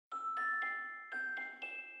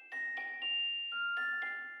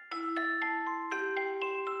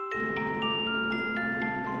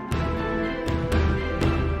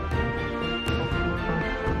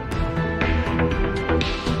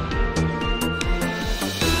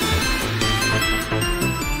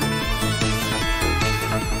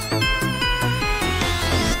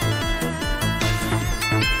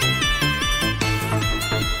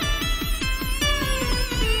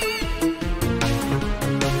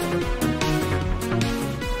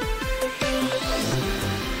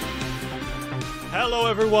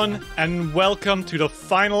everyone, and welcome to the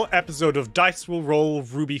final episode of Dice Will Roll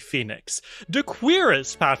Ruby Phoenix, the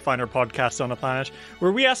queerest Pathfinder podcast on the planet,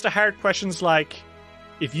 where we ask the hard questions like,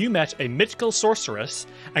 if you met a mythical sorceress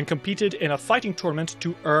and competed in a fighting tournament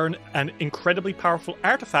to earn an incredibly powerful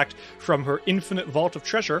artifact from her infinite vault of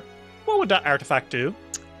treasure, what would that artifact do?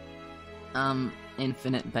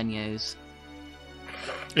 Infinite beignets.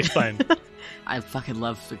 Explain. I fucking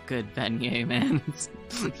love a good beignet, man.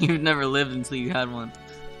 You've never lived until you had one.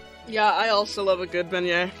 Yeah, I also love a good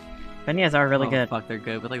beignet. Beignets are really good. Fuck, they're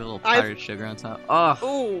good with like a little powdered sugar on top. Oh,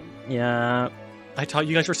 Ooh, Yeah. I thought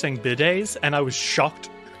you guys were saying bidets, and I was shocked.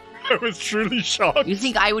 I was truly shocked. you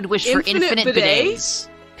think I would wish for Infinite infinite bidets?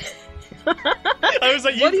 bidets? I was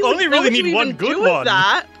like, what you only really need one good one.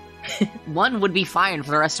 That? One would be fine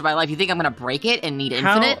for the rest of my life. You think I'm gonna break it and need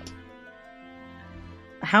How- infinite?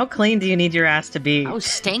 How clean do you need your ass to be? How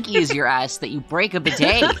stanky is your ass that you break a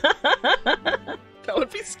bidet? That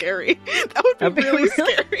would be scary. That would That'd be be really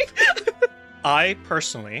really- scary. I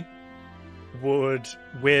personally would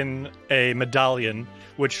win a medallion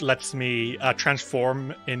which lets me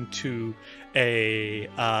transform into a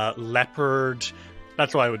leopard.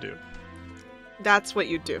 That's what I would do. That's what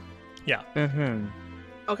you do. Mm-hmm.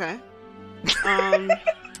 Okay.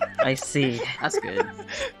 I see. That's good.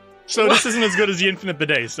 So this isn't as good as the infinite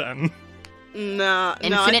bidets then. No, I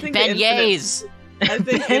Infinite think the beignets. I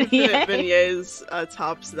think infinite beignets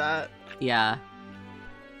tops that. Yeah.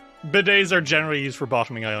 Bidets are generally used for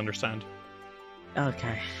bottoming, I understand.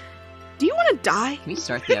 Okay. Do you want to die? Can we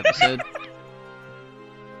start the episode?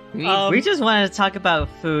 Can we- We just wanted to talk about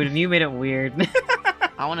food, and you made it weird.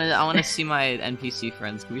 I wanna see my NPC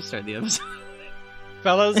friends. Can we start the episode?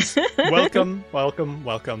 Fellas, welcome.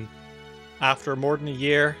 After more than a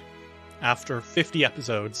year, after 50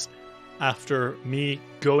 episodes, after me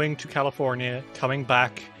going to California, coming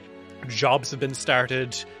back, jobs have been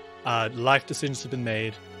started, life decisions have been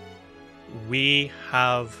made, we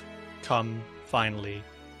have come finally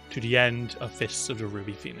to the end of Fists of the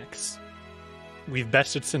Ruby Phoenix. We've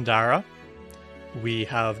bested Sindara, we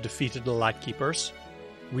have defeated the Lightkeepers,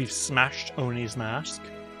 we've smashed Oni's mask,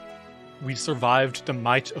 we've survived the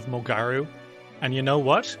might of Mogaru, and you know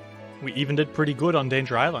what? We even did pretty good on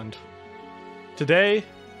Danger Island. Today,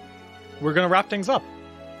 we're going to wrap things up.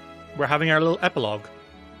 We're having our little epilogue.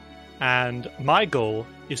 And my goal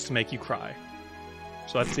is to make you cry.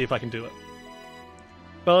 So let's see if I can do it.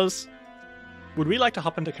 Fellas, would we like to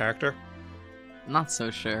hop into character? Not so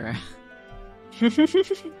sure.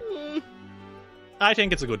 I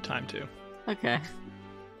think it's a good time to. Okay.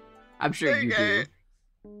 I'm sure you do.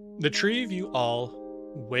 The three of you all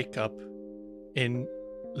wake up in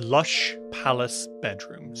lush palace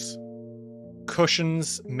bedrooms.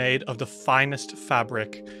 Cushions made of the finest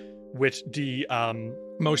fabric with the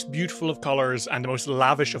most beautiful of colors and the most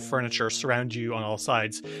lavish of furniture surround you on all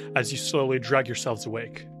sides as you slowly drag yourselves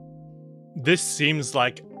awake. This seems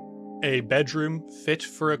like a bedroom fit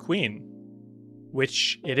for a queen,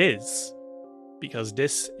 which it is, because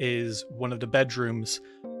this is one of the bedrooms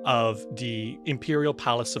of the Imperial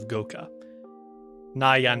Palace of Goka,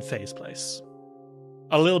 Na Yanfei's place.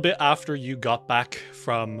 A little bit after you got back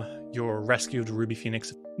from your rescue of the Ruby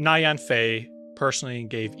Phoenix, Na Yanfei personally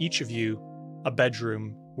gave each of you a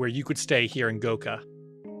bedroom where you could stay here in Goka.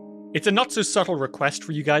 It's a not so subtle request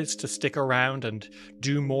for you guys to stick around and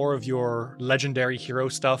do more of your legendary hero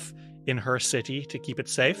stuff in her city to keep it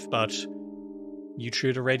safe, but you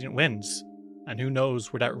true to Radiant Winds, and who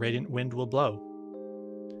knows where that Radiant Wind will blow.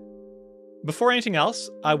 Before anything else,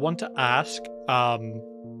 I want to ask, are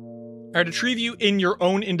the three of you in your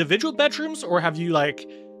own individual bedrooms, or have you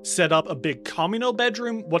set up a big communal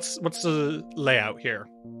bedroom? What's the layout here?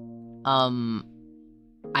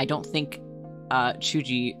 I don't think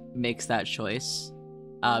Chuji makes that choice,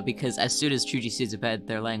 because as soon as Chuji sees a bed,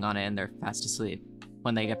 they're laying on it and they're fast asleep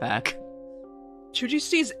when they get back. Chuji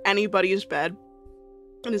sees anybody's bed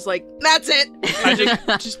and is like, "That's it."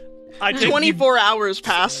 I think 24 hours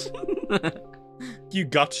pass. you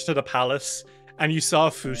got to the palace and you saw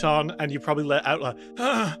a futon and you probably let out like,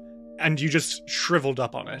 "Ah," and you just shriveled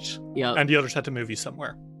up on it. Yeah. And the others had to move you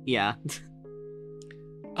somewhere. Yeah.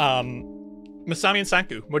 Masami and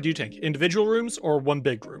Sanku, what do you think? Individual rooms or one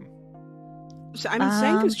big room? So, I mean,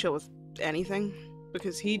 Sanku's chill with anything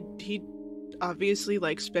because he obviously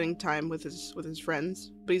likes spending time with his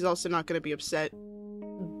friends, but he's also not going to be upset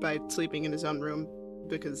by sleeping in his own room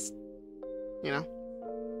because, you know.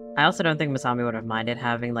 I also don't think Masami would have minded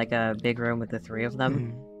having a big room with the three of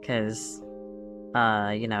them, because,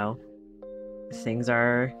 things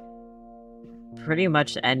are pretty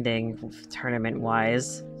much ending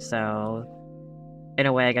tournament-wise, so in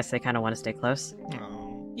a way, I guess they kind of want to stay close. Oh.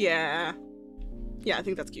 Yeah. Yeah, I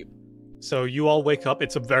think that's cute. So you all wake up.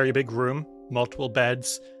 It's a very big room, multiple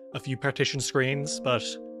beds, a few partition screens, but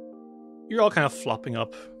you're all kind of flopping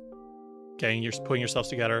up, you're putting yourselves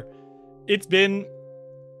together. It's been,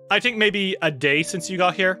 I think, maybe a day since you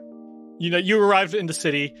got here. You know, you arrived in the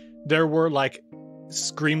city. There were like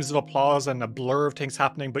screams of applause and a blur of things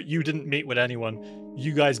happening, but you didn't meet with anyone.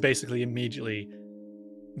 You guys basically immediately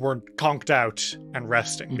were conked out and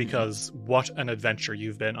resting because what an adventure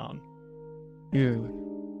you've been on. Yeah.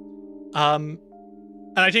 And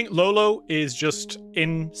I think Lolo is just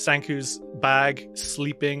in Sanku's bag,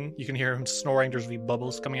 sleeping. You can hear him snoring. There's wee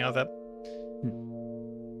bubbles coming out of it.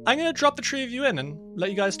 I'm going to drop the three of you in and let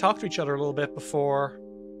you guys talk to each other a little bit before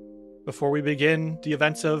we begin the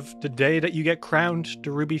events of the day that you get crowned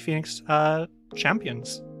the Ruby Phoenix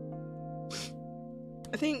champions.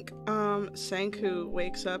 I think Sanku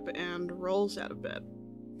wakes up and rolls out of bed.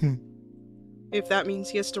 If that means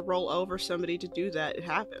he has to roll over somebody to do that, it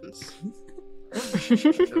happens.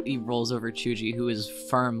 He rolls over Chuji, who is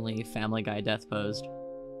firmly Family Guy death posed.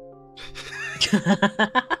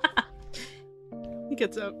 He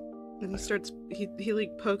gets up and he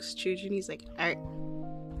like pokes Chuji and he's like,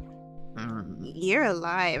 "You're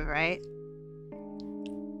alive, right?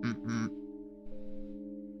 Mm-mm.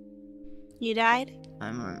 You died?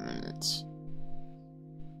 I'm a minute.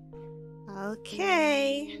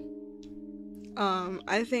 Okay."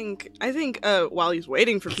 I think while he's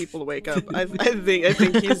waiting for people to wake up, I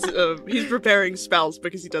think he's preparing spells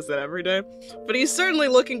because he does that every day. But he's certainly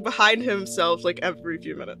looking behind himself like every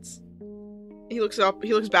few minutes. He looks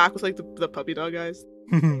back with like the puppy dog eyes.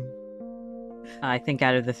 I think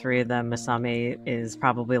out of the three of them, Masami is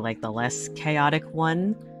probably like the less chaotic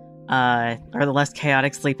one, or the less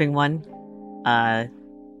chaotic sleeping one.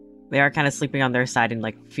 They are kind of sleeping on their side in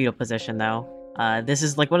like fetal position though. This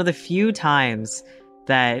is like one of the few times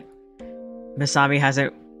that Masami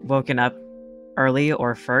hasn't woken up early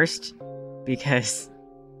or first because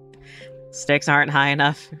stakes aren't high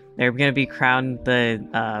enough. They're going to be crowned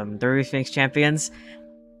the Ruby Phoenix champions.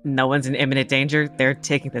 No one's in imminent danger. They're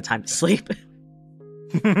taking the time to sleep.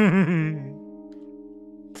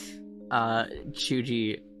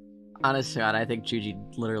 Chuji, honest to God, I think Chuji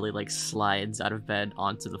literally like slides out of bed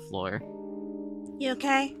onto the floor. You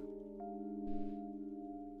okay?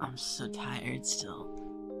 I'm so tired still.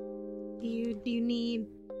 Do you need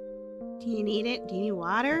it? Do you need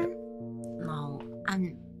water? No,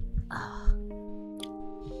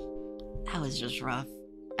 that was just rough.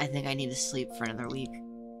 I think I need to sleep for another week.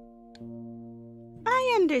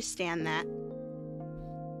 I understand that.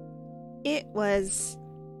 It was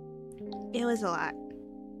a lot.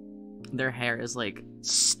 Their hair is like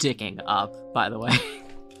sticking up, by the way.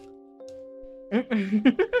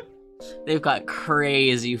 They've got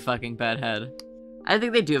crazy fucking bedhead. I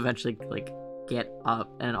think they do eventually like get up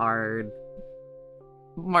and are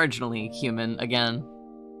marginally human again.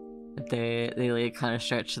 They like kind of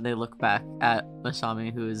stretch and they look back at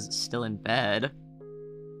Masami, who is still in bed.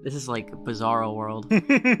 This is like Bizarro world.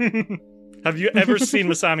 Have you ever seen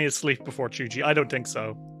Masami asleep before, Chuji? I don't think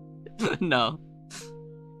so. No.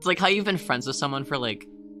 It's like how you've been friends with someone for like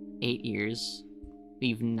 8 years, but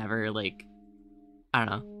you've never like, I don't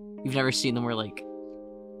know, you've never seen them wear like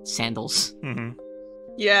sandals. Mm-hmm.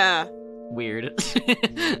 Yeah. Weird.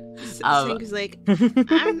 Sanku's like,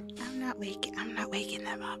 I'm not waking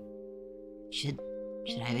them up. Should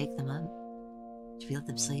I wake them up? Should we let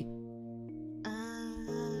them sleep?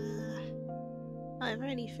 I've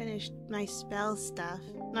already finished my spell stuff.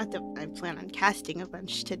 Not that I plan on casting a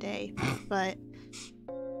bunch today, but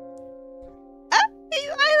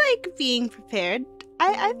I like being prepared.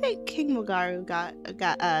 I think King Mogaru got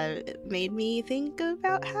made me think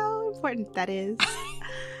about how important that is.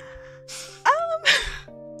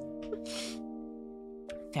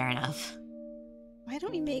 Fair enough. Why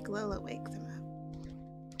don't we make Lola wake them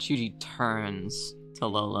up? Chuji turns to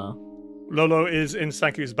Lolo. Lolo is in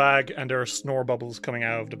Sanku's bag, and there are snore bubbles coming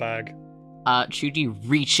out of the bag. Chuji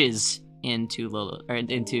reaches into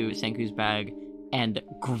Sanku's bag and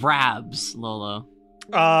grabs Lolo.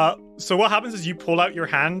 So what happens is you pull out your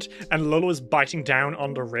hand, and Lolo is biting down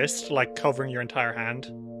on the wrist, like covering your entire hand.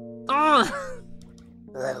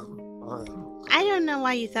 I don't know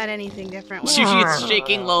why you thought anything different. Chuji is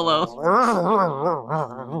shaking Lolo.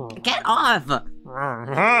 Get off!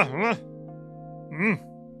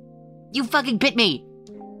 You fucking bit me!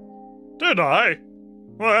 Did I?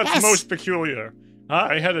 Well, that's Yes. most peculiar.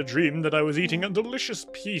 I had a dream that I was eating a delicious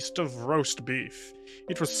piece of roast beef.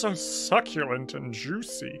 It was so succulent and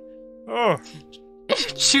juicy. Oh.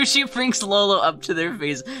 Chuji brings Lolo up to their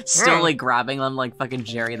face, still like grabbing them like fucking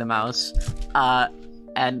Jerry the Mouse.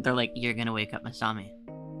 And they're like, you're gonna wake up Masami.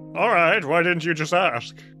 All right, why didn't you just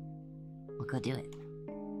ask? We'll go do it.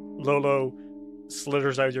 Lolo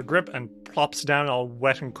slithers out of your grip and plops down all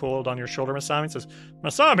wet and cold on your shoulder, Masami, and says,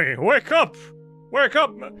 Masami, wake up! Wake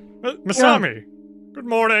up! Masami! Good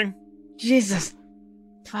morning. Jesus.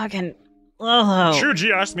 Fucking Lolo.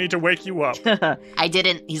 Shuji asked me to wake you up. I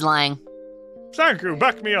didn't. He's lying. Sanku,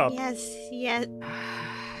 back me up. Yes.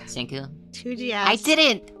 Senku. Tuji I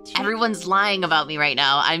didn't. Everyone's lying about me right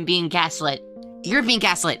now. I'm being gaslit. You're being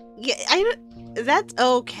gaslit. Yeah, that's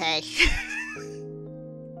okay.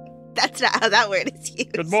 That's not how that word is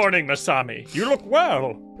used. Good morning, Masami. You look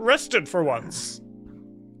well. Rested for once.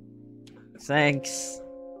 Thanks.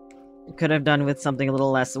 Could have done with something a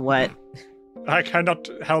little less wet. I cannot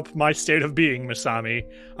help my state of being, Masami.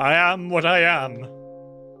 I am what I am.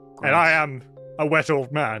 And I am a wet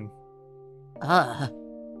old man.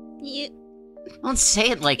 You... Don't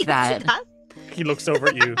say it like that. He looks over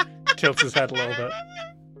at you, tilts his head a little bit.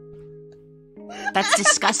 That's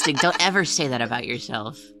disgusting. Don't ever say that about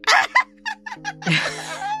yourself.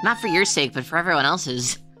 Not for your sake, but for everyone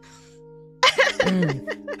else's.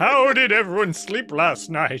 How did everyone sleep last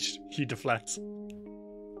night? He deflects.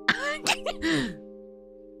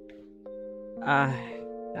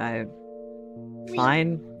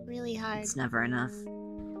 Fine. Really hard. It's never enough.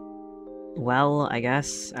 Well, I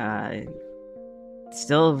guess.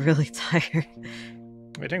 Still really tired.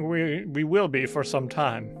 I think we will be for some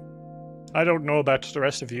time. I don't know about the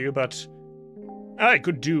rest of you, but I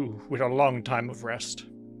could do with a long time of rest.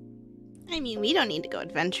 I mean, we don't need to go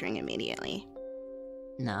adventuring immediately.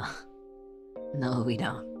 No. No, we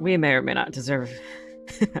don't. We may or may not deserve.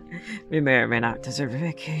 We may or may not deserve a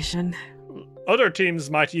vacation. Other teams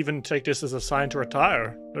might even take this as a sign to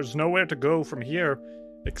retire. There's nowhere to go from here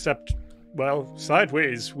except, well,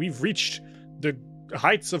 sideways. We've reached the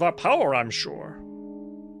heights of our power, I'm sure.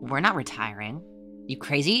 We're not retiring. You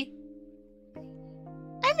crazy?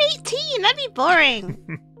 I'm 18. That'd be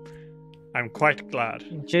boring. I'm quite glad.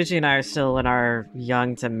 Gigi and I are still in our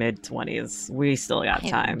young to mid-20s. We still got I'm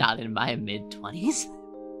time. not in my mid-20s.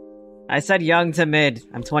 I said young to mid.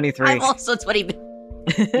 I'm 23. I'm also 20.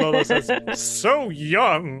 Lola says, so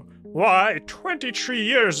young? Why, 23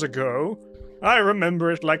 years ago? I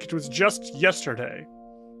remember it like it was just yesterday.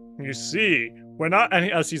 You see, when I...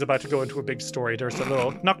 And as he's about to go into a big story, there's a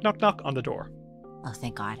little knock, knock, knock on the door. Oh,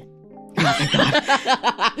 thank God.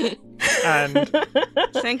 And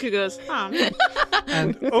Senku goes,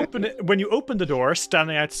 when you open the door,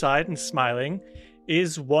 standing outside and smiling,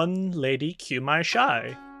 is one lady Kyumai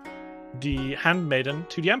Shai, the handmaiden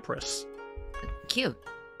to the Empress. Cute.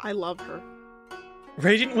 I love her.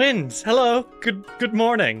 Radiant Winds, hello, good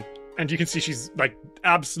morning. And you can see she's like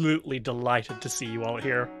absolutely delighted to see you all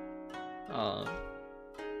here. Oh,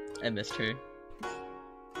 I missed her.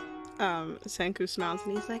 Senku smiles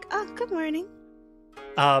and he's like, oh, good morning.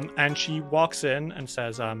 And she walks in and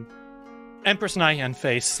says, Empress Nyan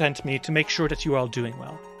Fei sent me to make sure that you are all doing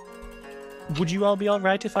well. Would you all be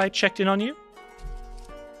alright if I checked in on you?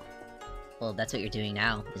 Well, that's what you're doing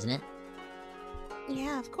now, isn't it?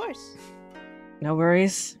 Yeah, of course. No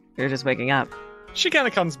worries. You're just waking up. She kind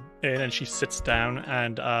of comes in and she sits down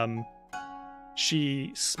and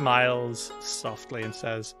she smiles softly and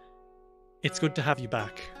says, it's good to have you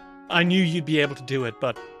back. I knew you'd be able to do it,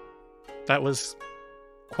 but that was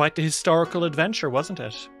quite the historical adventure, wasn't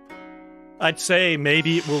it? I'd say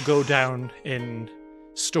maybe it will go down in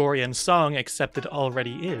story and song, except it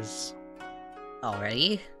already is.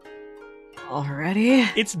 Already? Already?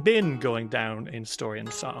 It's been going down in story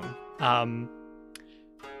and song.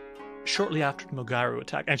 Shortly after the Mogaru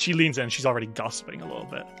attack, and she leans in, she's already gossiping a little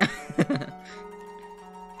bit.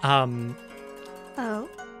 Oh.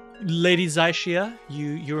 Lady Zaishia,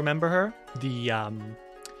 you remember her?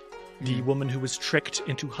 The woman who was tricked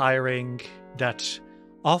into hiring that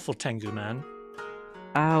awful Tengu man.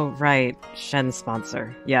 Oh, right. Shen's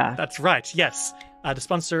sponsor. Yeah. That's right, yes. The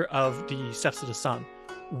sponsor of the Steps of the Sun.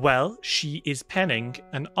 Well, she is penning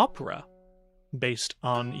an opera based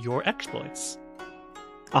on your exploits.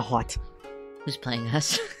 Oh, what? Who's playing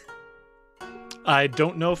us? I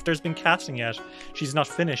don't know if there's been casting yet. She's not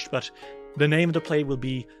finished, but the name of the play will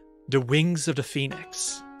be The Wings of the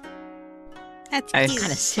Phoenix. That's I- cute.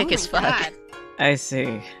 Kinda sick Oh as my fuck. God. I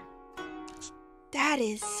see. That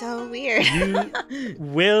is so weird. You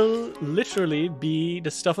will literally be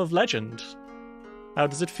the stuff of legend. How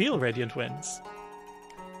does it feel, Radiant Winds?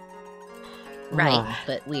 Right, Ugh.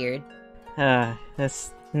 but weird.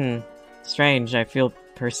 That's, strange. I feel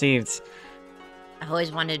perceived. I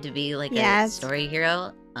always wanted to be like a Yes. story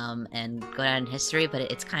hero, and go down in history, but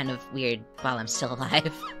it's kind of weird while I'm still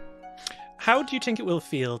alive. how do you think it will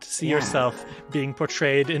feel to see Yeah. yourself being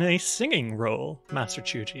portrayed in a singing role, Master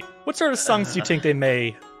Chuji? What sort of songs do you think they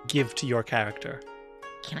may give to your character?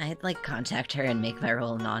 Can I, like, contact her and make my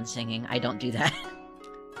role non-singing? I don't do that.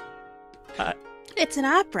 It's an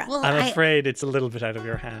opera. Well, I'm afraid it's a little bit out of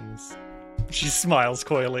your hands. She smiles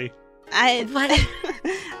coyly. What?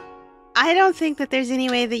 I don't think that there's any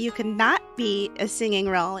way that you could not be a singing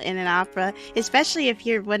role in an opera, especially if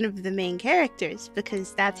you're one of the main characters,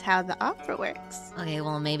 because that's how the opera works. Okay,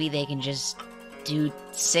 well, maybe they can just do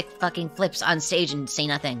sick fucking flips on stage and say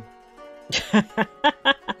nothing.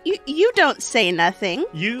 You don't say nothing.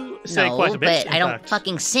 You say No, quite a bit, but in I don't fact.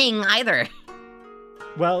 fucking sing either.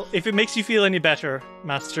 Well, if it makes you feel any better,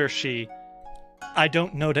 Master Shi, I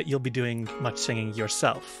don't know that you'll be doing much singing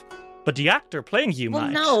yourself. But the actor playing you Well,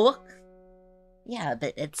 might. no. Yeah,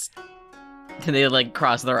 but it's... They like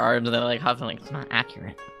cross their arms and they're like huffing, like, It's not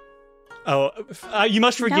accurate. Oh, you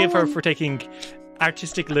must forgive her one- for taking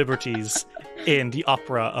artistic liberties in the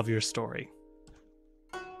opera of your story.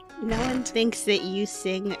 No one thinks that you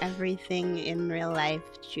sing everything in real life,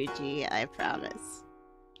 Chuji, I promise.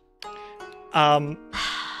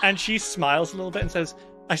 And she smiles a little bit and says,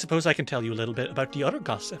 I suppose I can tell you a little bit about the other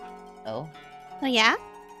gossip. Oh? Oh, yeah?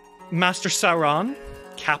 Master Sauron,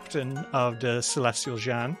 captain of the Celestial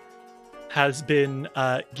Jan, has been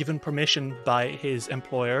given permission by his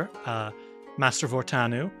employer, Master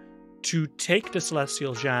Vortanu, to take the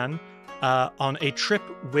Celestial Jan on a trip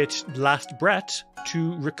with Last Brett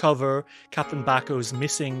to recover Captain Bako's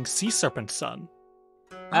missing sea serpent son.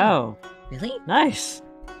 Oh, Really? nice.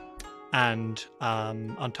 And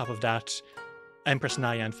on top of that, Empress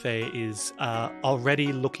Nyan Fei is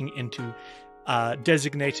already looking into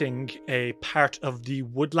designating a part of the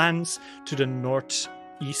woodlands to the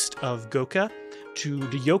northeast of Goka to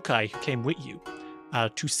the yokai who came with you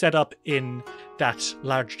to set up, in that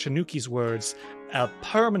large Tanuki's words, a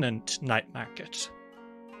permanent night market.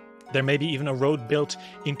 There may be even a road built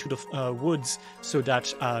into the woods so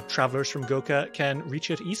that travelers from Goka can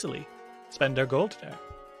reach it easily, spend their gold there.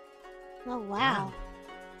 Oh, wow.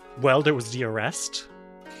 Well, there was the arrest.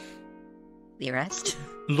 The arrest?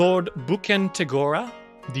 Lord Buken Tegora,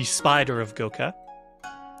 the spider of Goka,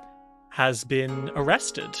 has been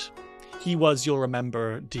arrested. He was, you'll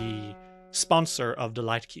remember, the sponsor of the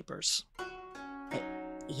Lightkeepers.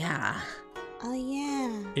 Yeah. Oh,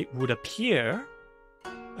 yeah. It would appear,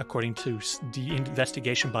 according to the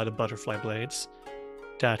investigation by the Butterfly Blades,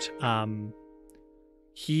 that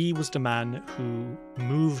he was the man who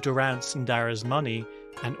moved around Sindara's money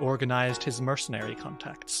and organized his mercenary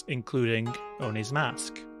contacts, including One's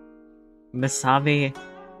mask. Masami,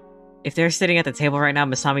 if they're sitting at the table right now,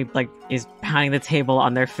 Masami like is pounding the table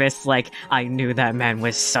on their fists like, I knew that man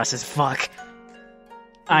was sus as fuck.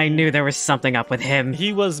 I knew there was something up with him.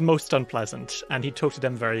 He was most unpleasant, and he took to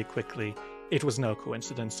them very quickly. It was no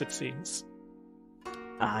coincidence, it seems.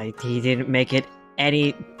 He didn't make it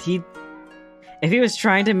any... If he was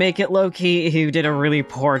trying to make it low-key, he did a really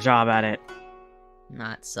poor job at it.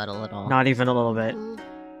 Not subtle at all. Not even a little bit. Mm.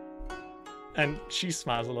 And she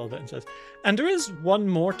smiles a little bit and says, and there is one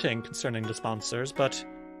more thing concerning the sponsors, but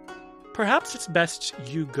perhaps it's best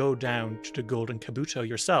you go down to the Golden Kabuto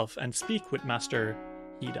yourself and speak with Master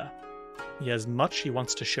Ida. He has much he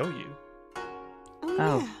wants to show you.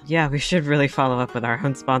 Oh, yeah, we should really follow up with our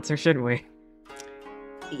own sponsor, shouldn't we?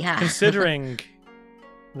 Yeah. Considering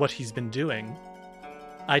what he's been doing,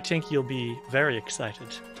 I think you'll be very excited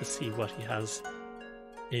to see what he has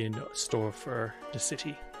in store for the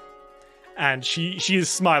city. And she is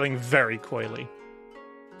smiling very coyly.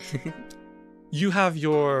 You have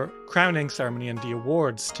your crowning ceremony and the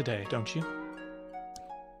awards today, don't you?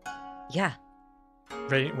 Yeah.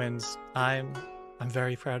 Radiant Winds, I'm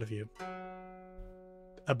very proud of you.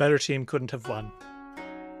 A better team couldn't have won.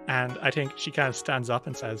 And I think she kind of stands up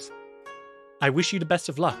and says, I wish you the best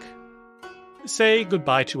of luck. Say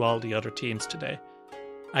goodbye to all the other teams today.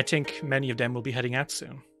 I think many of them will be heading out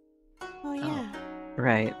soon. Oh, yeah.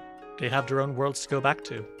 Right. They have their own worlds to go back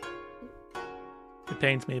to. It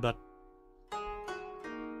pains me, but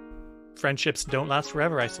friendships don't last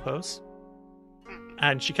forever, I suppose.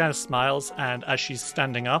 And she kind of smiles, and as she's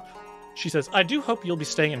standing up, she says, I do hope you'll be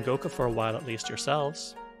staying in Goka for a while at least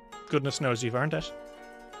yourselves. Goodness knows you've earned it.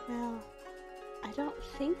 Well, I don't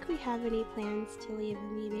think we have any plans to leave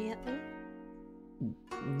immediately.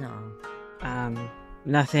 No.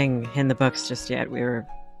 Nothing in the books just yet. We were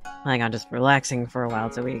planning on just relaxing for a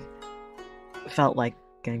while, so we felt like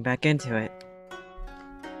getting back into it.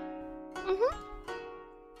 Mm-hmm.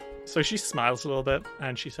 So she smiles a little bit,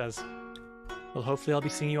 and she says, well, hopefully I'll be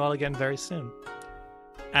seeing you all again very soon.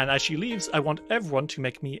 And as she leaves, I want everyone to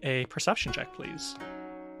make me a perception check, please.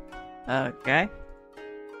 Okay.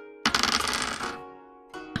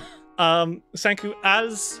 Sanku,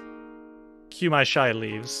 as Kyumai Shai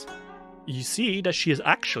leaves, you see that she has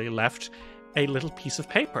actually left a little piece of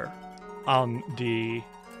paper on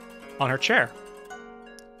her chair.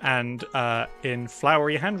 And in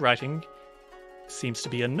flowery handwriting seems to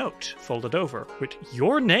be a note folded over with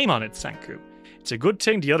your name on it, Sanku. It's a good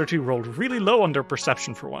thing the other two rolled really low on their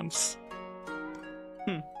perception for once.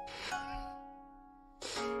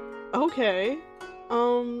 Okay.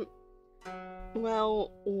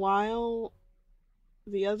 Well, while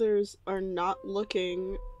the others are not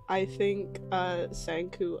looking, I think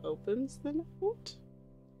Sanku opens the note.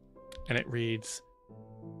 And it reads,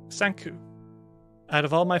 Sanku, out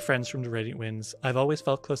of all my friends from the Radiant Winds, I've always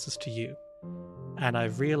felt closest to you. And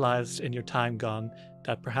I've realized in your time gone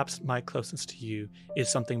that perhaps my closeness to you is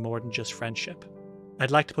something more than just friendship.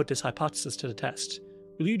 I'd like to put this hypothesis to the test.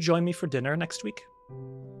 Will you join me for dinner next week?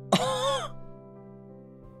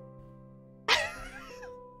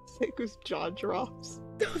 Sanku's jaw drops.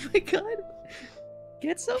 Oh my god.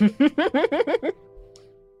 Get some.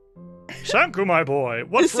 Sanku, my boy,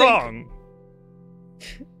 what's wrong?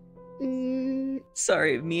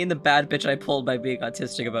 Sorry, me and the bad bitch I pulled by being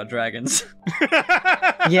autistic about dragons.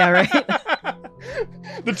 Yeah, right?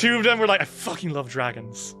 The two of them were like, I fucking love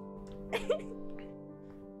dragons.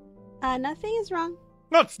 Nothing is wrong.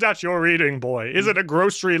 What's that you're reading, boy? Is it a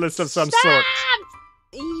grocery list of some sort?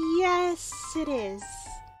 Yes, it is.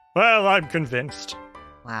 Well, I'm convinced.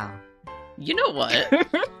 Wow. You know what?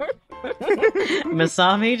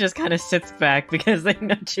 Masami just kind of sits back because they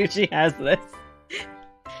know Chuji has this.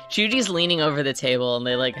 Chuji's leaning over the table and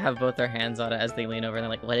they like have both their hands on it as they lean over and they're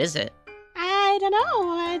like, what is it? I don't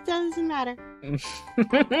know. It doesn't matter.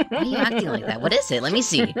 Why are you acting like that? What is it? Let me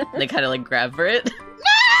see. They kind of like grab for it.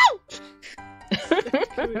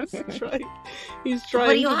 He's trying What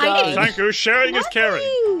are you to hiding? dodge. Sanku, sharing is caring.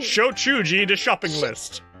 Nothing. Show Chuji the shopping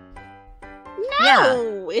list.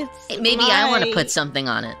 No, it's Maybe I want to put something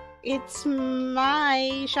on it. It's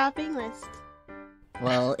my shopping list.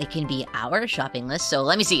 Well, it can be our shopping list, so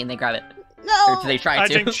let me see. And they grab it. No. Or they try I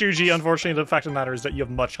to. think Chuji, unfortunately, the fact of the matter is that you have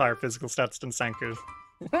much higher physical stats than Sanku.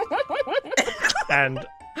 And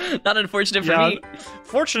Not unfortunate for yeah, me.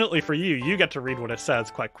 fortunately for you, you get to read what it says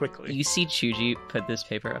quite quickly. You see Chuji put this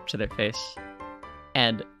paper up to their face,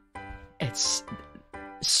 and it's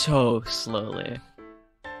so slowly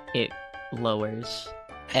it lowers,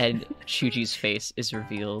 and Chuji's face is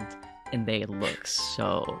revealed, and they look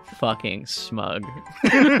so fucking smug.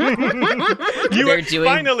 You they're are- doing,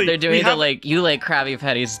 finally, they're we doing the have- like, you like Krabby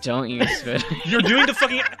Patties, don't you, Squid? You're doing the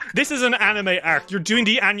fucking. This is an anime arc. You're doing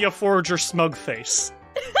the Anya Forger smug face.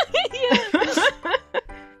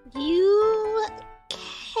 You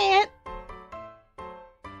can't.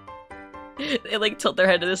 They like tilt their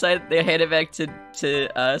head to the side. They hand it back to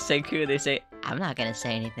Senku. And they say, I'm not gonna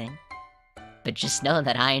say anything. But just know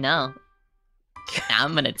that I know.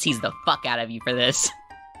 I'm gonna tease the fuck out of you for this.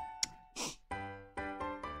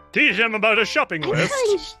 Teach him about a shopping I'm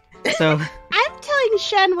list. telling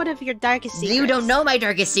Shen one of your darkest secrets. You don't know my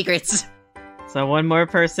darkest secrets. So one more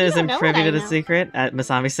person You isn't don't know privy what to I the know. secret.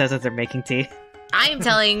 Masami says as they're making tea. I am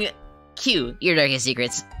telling Q your darkest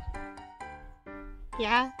secrets.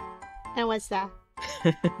 Yeah? And what's that?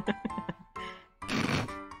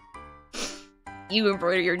 you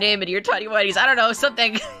embroider your name into your tiny whities. I don't know,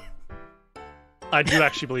 something. I do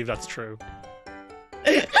actually believe that's true.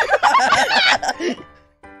 Why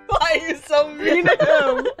are you so mean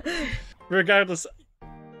to him? Regardless,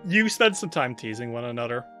 you spend some time teasing one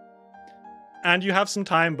another. And you have some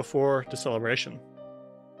time before the celebration.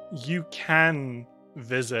 You can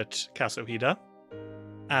visit Kazuhida.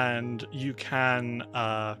 And you can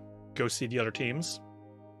go see the other teams.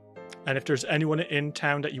 And if there's anyone in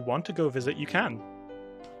town that you want to go visit, you can.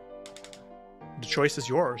 The choice is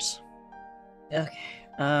yours. Okay.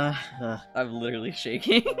 I'm literally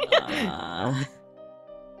shaking.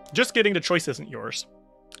 Just kidding, the choice isn't yours.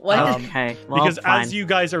 What? Okay, well, Because fine. as you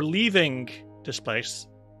guys are leaving this place,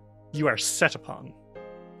 you are set upon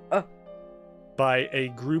Oh. by a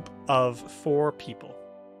group of 4 people.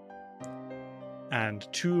 And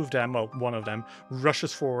 2 of them, well, one of them,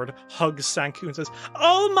 rushes forward, hugs Sanku, and says,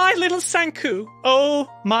 "Oh, my little Sanku! Oh,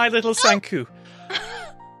 my little Sanku!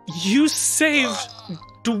 You saved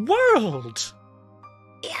the world!"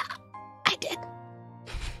 I did.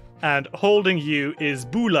 And holding you is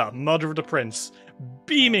Bula, mother of the prince,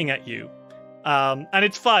 beaming at you. And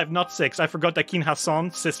it's 5, not 6. I forgot that Kin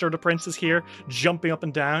Hassan, sister of the prince, is here, jumping up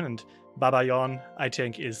and down, and Baba Yon, I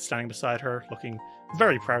think, is standing beside her, looking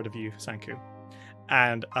very proud of you, Sanku.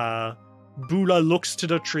 And Bula looks to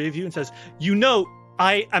the three of you and says, "You know,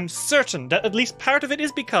 I am certain that at least part of it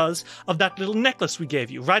is because of that little necklace we gave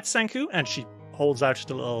you, right, Sanku?" And she holds out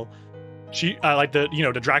the little,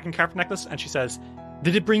 the dragon carp necklace, and she says,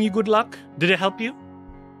 "Did it bring you good luck? Did it help you?"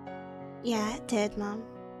 Yeah, it did, Mom.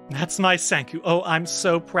 That's my Sanku. Oh, I'm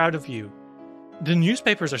so proud of you. The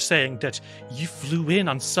newspapers are saying that you flew in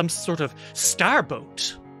on some sort of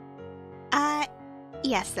starboat.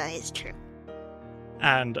 Yes, that is true.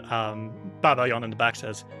 And Baba Yon in the back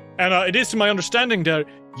says, "And it is to my understanding that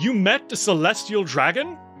you met the celestial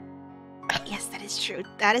dragon? Yes, that is true.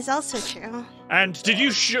 That is also true. And did you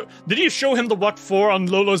show him the what for on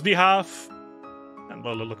Lolo's behalf?" And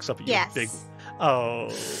Lolo looks up at you. Yes. Big. Oh,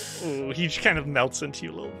 he kind of melts into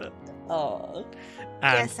you a little bit. Oh.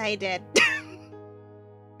 And Yes, I did.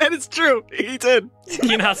 And it's true. He did.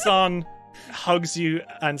 Kin Hassan hugs you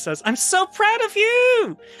and says, "I'm so proud of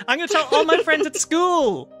you. I'm going to tell all my friends at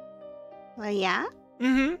school." Well, yeah.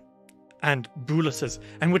 Mm-hmm. And Bula says,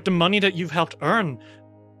 "And with the money that you've helped earn,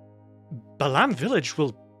 Balam Village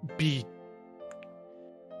will be...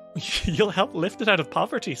 You'll help lift it out of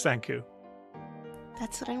poverty, Sanku."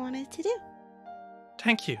 That's what I wanted to do.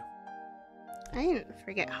 Thank you. I didn't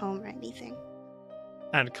forget home or anything.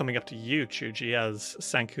 And coming up to you, Chuji, as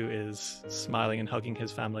Sanku is smiling and hugging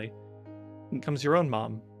his family, comes your own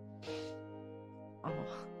mom, Oh.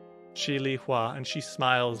 Shi Li Hua, and she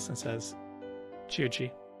smiles and says,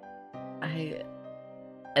 "Chuji."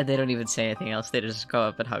 And they don't even say anything else. They just go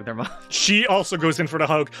up and hug their mom. She also goes in for the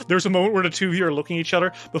hug. There's a moment where the two of you are looking at each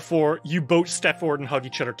other before you both step forward and hug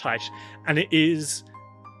each other tight. And it is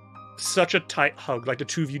such a tight hug, like the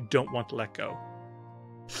two of you don't want to let go.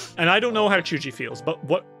 And I don't know how Chuji feels, but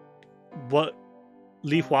what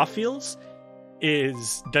Li Hua feels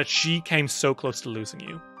is that she came so close to losing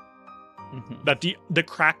you. Mhm. That the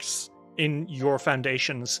cracks in your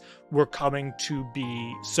foundations were coming to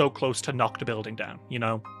be so close to knock the building down, you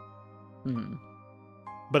know? Mhm.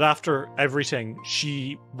 But after everything,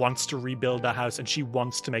 she wants to rebuild that house and she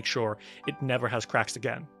wants to make sure it never has cracks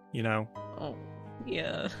again, you know? Oh,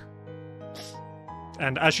 yeah.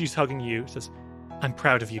 And as she's hugging you, says, "I'm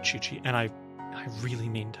proud of you, Chuchi, and I really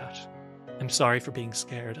mean that. I'm sorry for being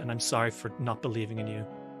scared, and I'm sorry for not believing in you.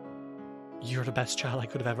 You're the best child I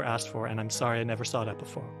could have ever asked for, and I'm sorry I never saw that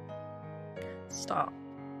before. Stop.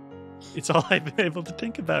 It's all I've been able to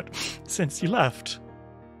think about since you left."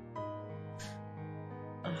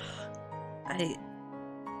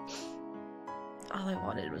 All I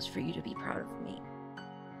wanted was for you to be proud of me.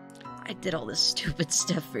 I did all this stupid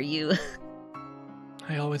stuff for you.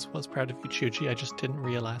 I always was proud of you, Chuchi. I just didn't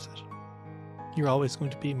realize it. You're always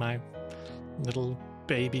going to be my little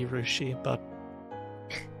baby Rushi, but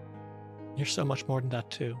you're so much more than that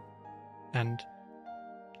too. And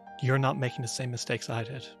you're not making the same mistakes I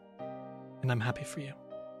did. And I'm happy for you.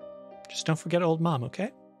 Just don't forget old mom,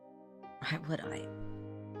 okay? Why would I?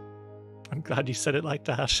 I'm glad you said it like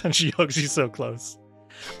that. And she hugs you so close.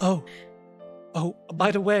 Oh,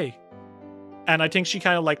 by the way. And I think she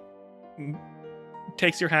kind of like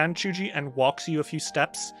takes your hand, Chuji, and walks you a few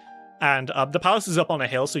steps. And the palace is up on a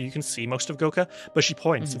hill, so you can see most of Goka. But she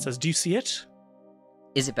points and says, "Do you see it?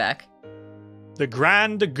 Is it back? The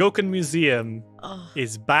Grand Gokan Museum Oh.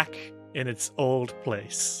 is back in its old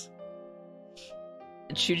place."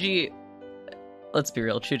 Chuji, let's be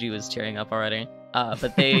real, Chuji was tearing up already.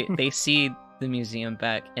 But they see the museum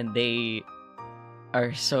back and they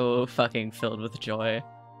are so fucking filled with joy.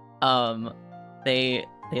 They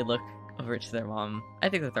look over to their mom. I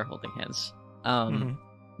think that they're holding hands.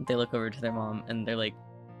 They look over to their mom and they're like,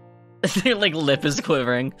 their like lip is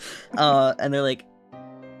quivering. And they're like,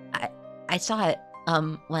 I saw it,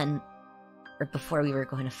 before we were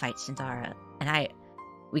going to fight Sindara, and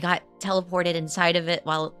we got teleported inside of it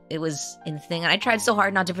while it was in the thing, and I tried so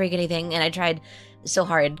hard not to break anything, and I tried so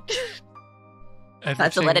hard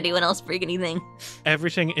not to let anyone else break anything.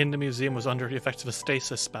 Everything in the museum was under the effects of a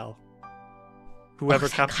stasis spell. Whoever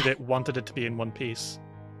thank captured God. it wanted it to be in one piece.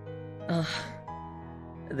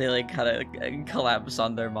 they like kind of collapse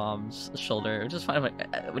on their mom's shoulder, which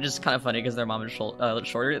is kind of funny because their mom is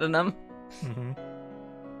shorter than them.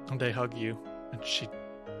 And they hug you, and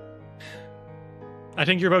I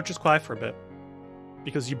think you're both just quiet for a bit,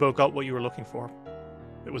 because you both got what you were looking for.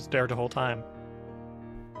 It was there the whole time.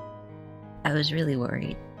 I was really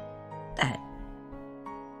worried that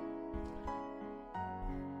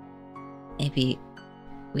maybe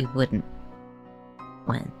we wouldn't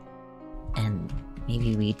win, and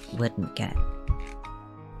maybe we wouldn't get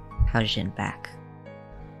Haojin back,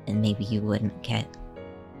 and maybe you wouldn't get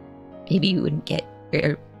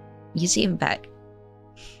your museum back.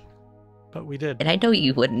 But we did. And I know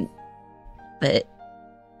you wouldn't, but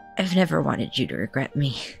I've never wanted you to regret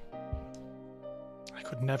me. I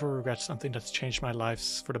could never regret something that's changed my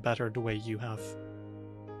life for the better the way you have.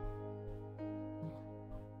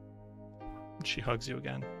 She hugs you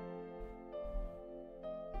again.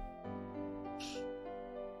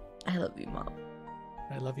 I love you, Mom.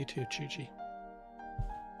 I love you too, Chuji.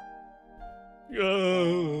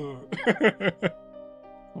 Oh.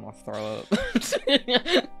 I'm gonna throw up.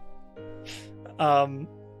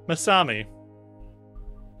 Masami.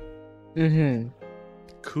 Mm-hmm.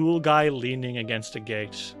 Cool guy leaning against a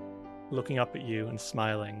gate, looking up at you and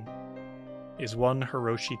smiling, is one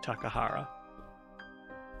Hiroshi Takahara.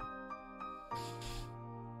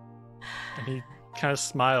 And he kind of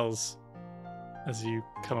smiles as you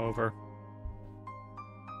come over.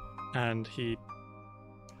 And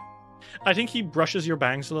I think he brushes your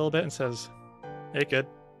bangs a little bit and says, "Hey kid,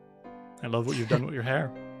 I love what you've done with your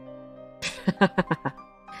hair."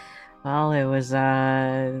 Well, it was,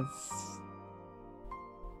 I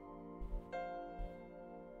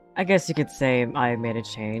guess you could say I made a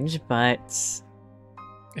change, but...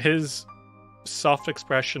 His soft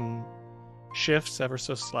expression shifts ever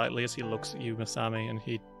so slightly as he looks at you, Masami, and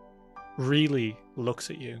he really looks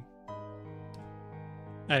at you.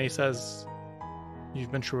 And he says,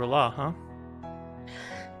 "You've been through a lot, huh?"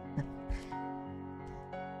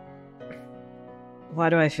 Why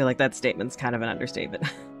do I feel like that statement's kind of an understatement?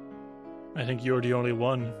 I think you're the only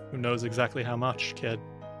one who knows exactly how much, kid.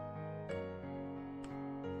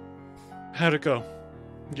 How'd it go?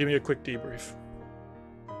 Give me a quick debrief.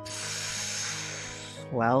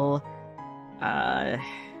 Well,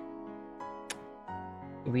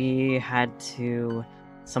 we had to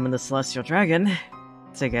summon the Celestial Dragon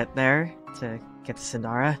to get there, to get to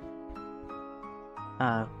Sindara.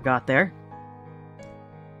 Got there.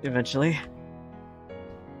 Eventually.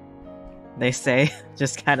 They say,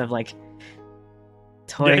 just kind of like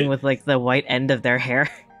toying with like the white end of their hair.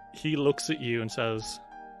 He looks at you and says,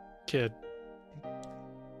 "Kid,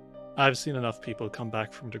 I've seen enough people come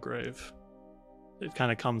back from the grave. It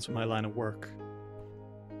kind of comes with my line of work.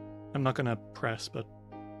 I'm not going to press, but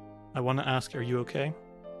I want to ask, are you okay?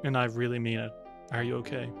 And I really mean it. Are you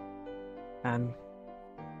okay?"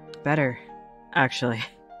 Better, actually.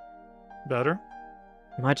 Better?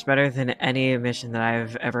 Much better than any mission that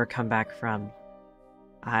I've ever come back from.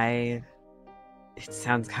 It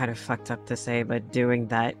sounds kind of fucked up to say, but doing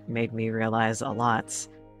that made me realize a lot.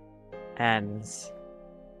 And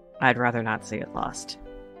I'd rather not see it lost.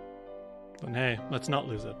 Then hey, let's not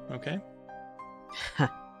lose it, okay?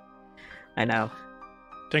 I know.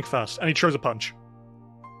 Think fast. And he throws a punch.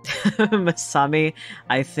 Masami,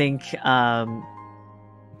 I think,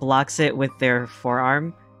 blocks it with their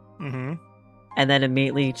forearm. Mm-hmm. And then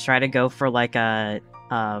immediately try to go for like a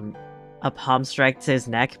palm strike to his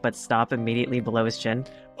neck, but stop immediately below his chin.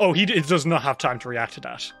 Oh, he does not have time to react to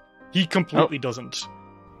that. He completely doesn't.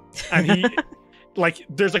 And he, like,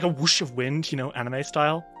 there's like a whoosh of wind, anime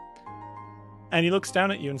style. And he looks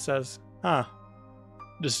down at you and says, "Huh,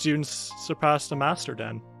 the students surpassed the master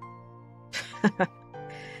den."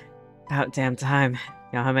 About damn time.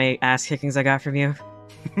 You know how many ass kickings I got from you?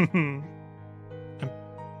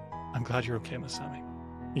 I'm glad you're okay, Masami.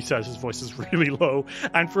 He says, his voice is really low.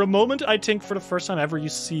 And for a moment, I think for the first time ever, you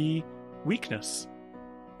see weakness.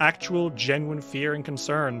 Actual, genuine fear and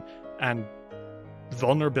concern and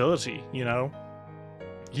vulnerability,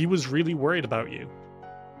 He was really worried about you.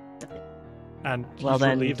 And he's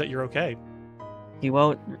relieved that you're okay. He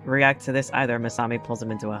won't react to this either. Masami pulls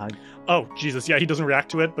him into a hug. Oh, Jesus. Yeah, he doesn't react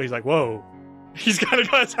to it, but he's like, whoa. He's kind of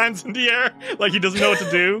got his hands in the air, like he doesn't know what to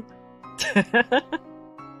do.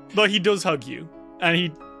 But he does hug you, and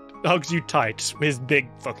he hugs you tight with his big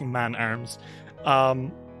fucking man arms.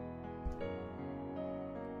 And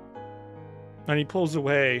he pulls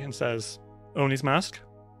away and says, "Oni's mask?"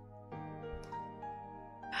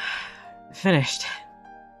 Finished.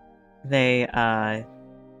 They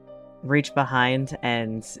reach behind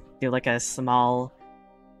and do like a small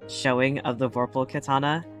showing of the Vorpal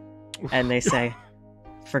katana, and they say,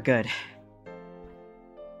 "For good."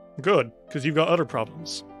 Good, because you've got other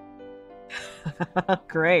problems.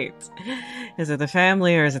 Great. Is it the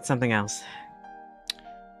family or is it something else?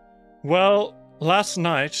 Well, last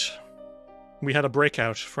night we had a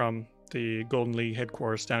breakout from the Golden League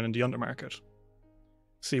headquarters down in the Undermarket.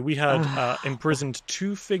 See, we had imprisoned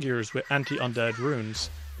 2 figures with anti-undead runes,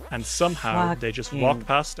 and somehow they just walked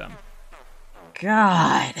past them.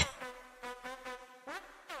 God.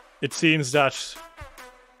 It seems that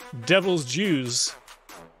Devil's Jews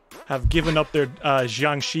have given up their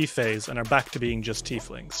Jiangxi phase and are back to being just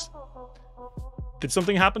tieflings. Did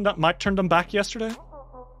something happen that might turn them back yesterday?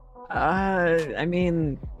 I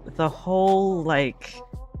mean, the whole, like,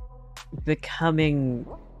 becoming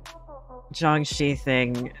Jiangxi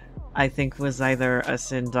thing, I think was either a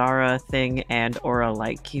Sindara thing or a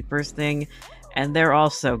Lightkeepers thing, and they're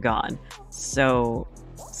also gone. So,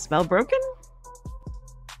 spell broken?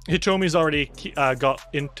 Hitomi's already got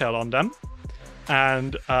intel on them,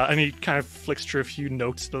 and he kind of flicks through a few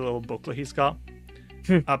notes in the little booklet he's got.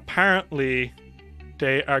 Apparently,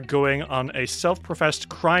 they are going on a self-professed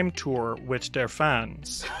crime tour with their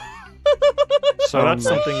fans. So that's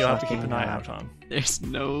something you'll have to keep an eye out on. There's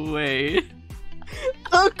no way.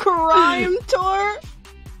 A crime tour?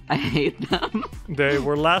 I hate them. They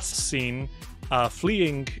were last seen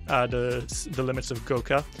fleeing the limits of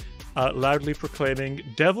Goka, loudly proclaiming,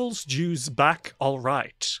 "Devil's Jews back, all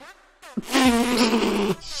right."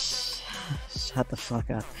 Shut the fuck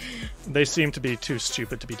up. They seem to be too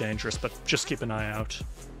stupid to be dangerous, but just keep an eye out.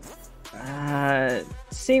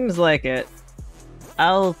 Seems like it.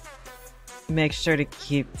 I'll make sure to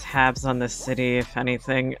keep tabs on the city, if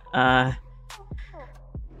anything. Oh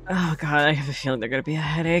god, I have a feeling they're gonna be a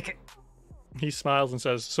headache. He smiles and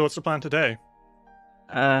says, "So what's the plan today?"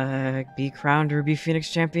 Be crowned Ruby Phoenix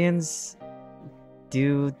champions,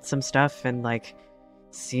 do some stuff, and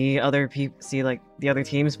see other people, see the other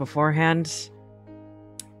teams beforehand.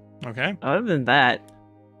 Okay. Other than that,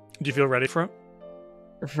 Do you feel ready for it?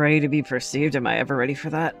 ready to be perceived. Am I ever ready for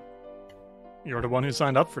that? You're the one who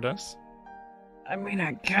signed up for this. I mean,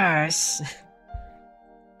 I guess.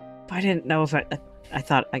 But I didn't know if I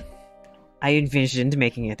thought I envisioned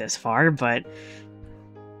making it this far, but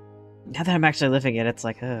now that I'm actually living it, it's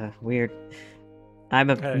weird. I'm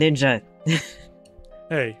a ninja.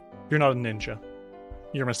 Hey, you're not a ninja.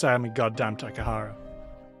 You're Masami goddamn Takahara.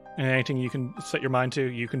 And anything you can set your mind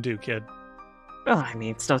to, you can do, kid. Well, I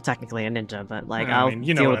mean, still technically a ninja, but I mean,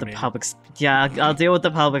 you know deal what with I the mean. public. Yeah, I'll deal with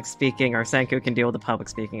the public speaking, or Senku can deal with the public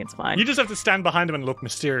speaking. It's fine. You just have to stand behind him and look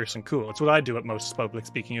mysterious and cool. It's what I do at most public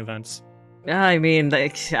speaking events. I mean,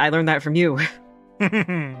 I learned that from you.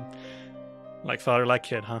 Like father, like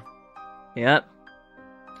kid, huh? Yep.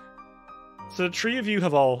 So the three of you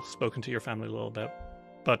have all spoken to your family a little bit,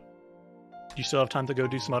 but you still have time to go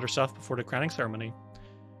do some other stuff before the crowning ceremony.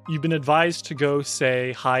 You've been advised to go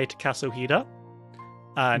say hi to Kazuhida,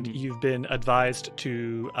 and you've been advised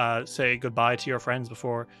to say goodbye to your friends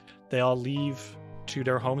before they all leave to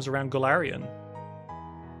their homes around Golarion.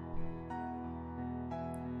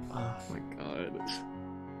 Oh my god.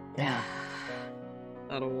 Yeah.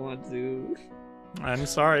 I don't want to. I'm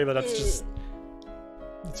sorry, but that's just...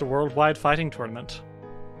 It's a worldwide fighting tournament.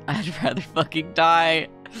 I'd rather fucking die.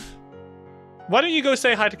 Why don't you go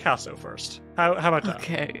say hi to Kaso first? How about that?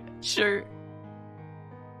 Okay, sure.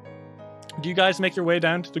 Do you guys make your way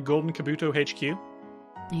down to the Golden Kabuto HQ?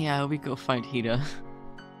 Yeah, we go find Hida.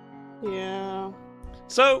 Yeah.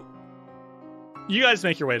 So, you guys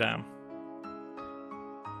make your way down.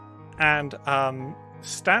 And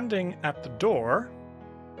standing at the door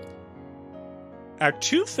are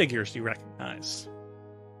two figures you recognize.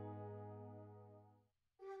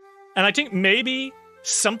 And I think maybe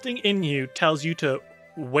something in you tells you to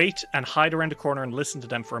wait and hide around a corner and listen to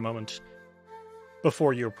them for a moment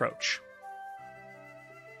before you approach.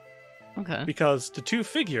 Okay. Because the two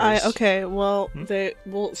figures... Senku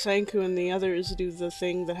and the others do the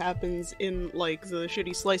thing that happens in, the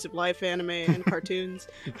shitty slice of life anime and cartoons,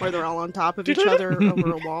 where they're all on top of each other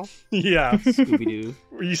over a wall. Yeah. Scooby-Doo.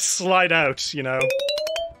 Where you slide out, you know.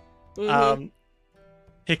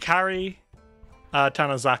 Hikari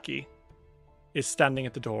Tanazaki is standing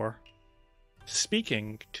at the door,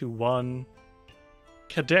 speaking to one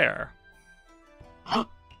Kader.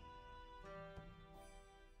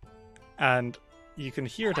 And you can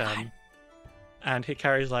hear them, and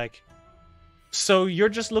Hikari's like, "So you're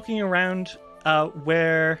just looking around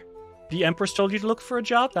where the Empress told you to look for a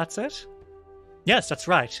job, that's it?" "Yes, that's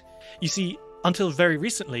right. You see, until very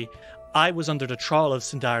recently, I was under the thrall of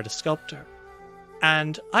Sindara the Sculptor.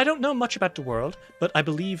 And I don't know much about the world, but I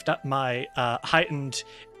believe that my heightened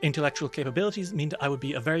intellectual capabilities mean that I would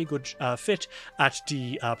be a very good fit at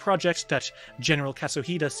the project that General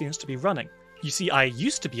Kazuhida seems to be running. You see, I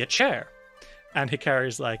used to be a chair." And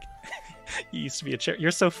Hikari's like, "You used to be a chair?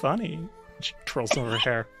 You're so funny." She twirls over her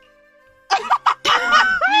hair.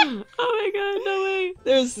 Oh my god, no way.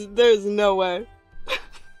 There's no way.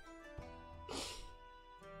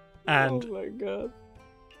 And oh my god.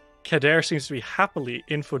 Kader seems to be happily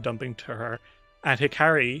info-dumping to her, and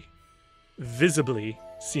Hikari visibly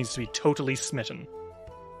seems to be totally smitten.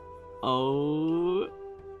 Oh.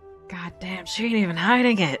 God damn, she ain't even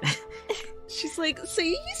hiding it. She's like, so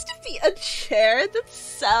you used to be a chair? That's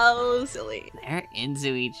so silly. They're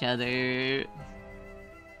into each other.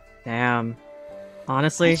 Damn.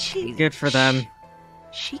 Honestly, good for them.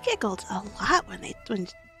 She giggled a lot when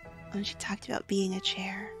she talked about being a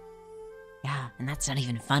chair. Yeah, and that's not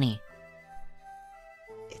even funny.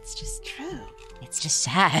 It's just true. It's just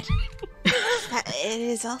sad.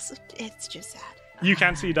 It's just sad. You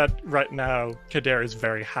can see that right now, Kader is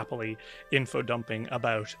very happily info dumping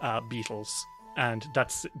about beetles. And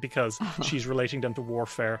that's because she's relating them to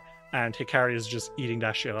warfare, and Hikari is just eating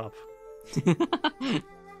that shit up.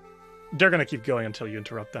 They're gonna keep going until you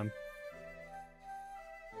interrupt them.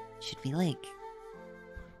 Should we, like...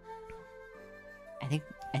 I think,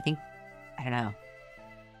 I don't know.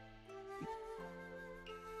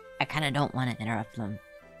 I kind of don't want to interrupt them,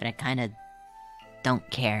 but I kind of don't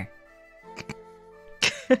care.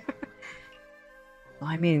 Well,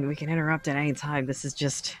 I mean, we can interrupt at any time. This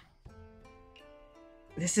is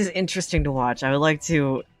interesting to watch. I would like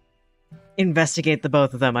to investigate the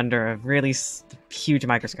both of them under a really huge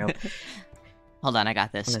microscope. Hold on, I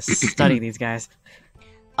got I'm this. gonna study these guys.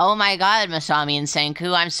 Oh my god, Masami and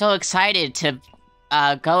Senku, I'm so excited to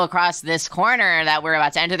go across this corner that we're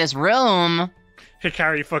about to enter this room.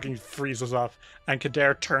 Hikari fucking freezes up, and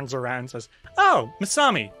Kader turns around and says, "Oh,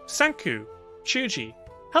 Masami, Senku, Chuji,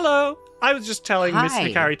 hello. I was just telling Miss Hi.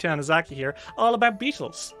 Hikari Tanizaki here all about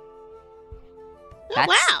beetles." That's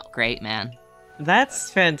wow. great, man. That's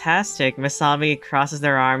fantastic. Masami crosses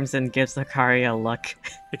their arms and gives Hikari a look.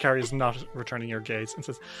 Hikari is not returning your gaze and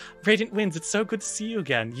says, "Radiant Winds, it's so good to see you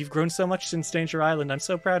again. You've grown so much since Danger Island. I'm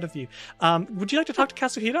so proud of you. Would you like to talk to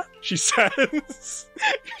Kazuhira?" She says,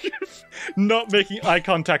 not making eye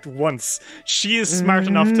contact once. She is smart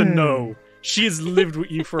enough to know. She has lived with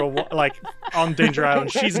you for a while, like, on Danger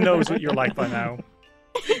Island. She knows what you're like by now.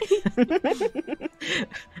 I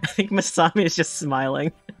think Masami is just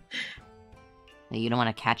smiling. You don't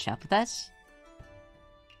want to catch up with us?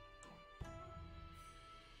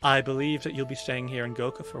 I believe that you'll be staying here in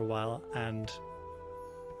Goka for a while, and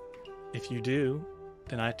if you do,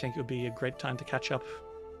 then I think it would be a great time to catch up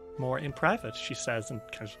more in private, she says, and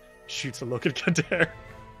kind of shoots a look at Kader.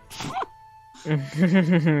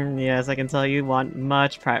 Yes, I can tell you want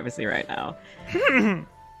much privacy right now.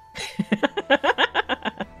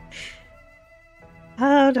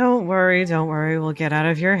 Oh, don't worry. We'll get out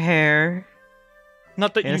of your hair.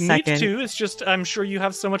 Not that In a you need second. to, it's just I'm sure you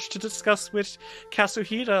have so much to discuss with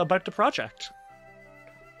Kazuhira about the project.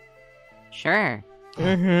 Sure.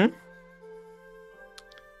 Mm-hmm.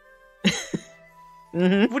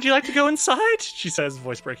 Mm-hmm. Would you like to go inside? She says,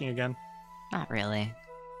 voice breaking again. Not really.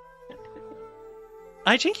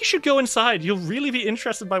 I think you should go inside. You'll really be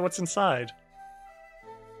interested by what's inside.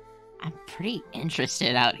 I'm pretty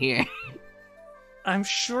interested out here. I'm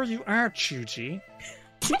sure you are, Chuji.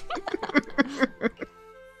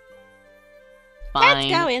 Let's Fine.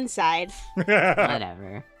 go inside.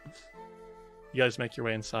 Whatever. You guys make your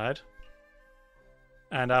way inside.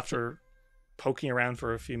 And after poking around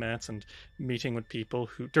for a few minutes and meeting with people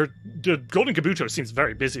who... The Golden Kabuto seems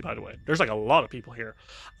very busy, by the way. There's like a lot of people here.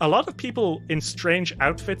 A lot of people in strange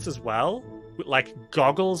outfits as well, with like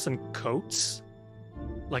goggles and coats.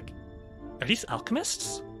 Like, are these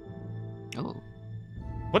alchemists? Oh.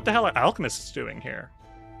 What the hell are alchemists doing here?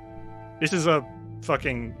 This is a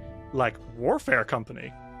fucking, like, warfare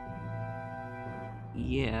company.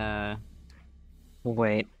 Yeah.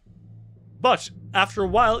 Wait. But after a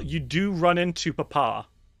while, you do run into Papa.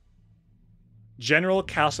 General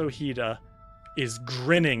Kazuhira is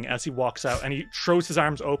grinning as he walks out, and he throws his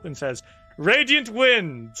arms open and says, "Radiant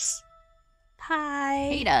Winds!" Hi.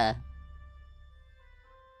 Ada.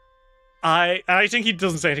 I think he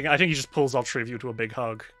doesn't say anything. I think he just pulls all three of you to a big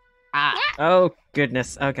hug. Ah. Oh,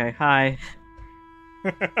 goodness. Okay, hi.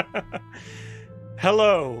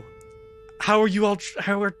 Hello. How are you all?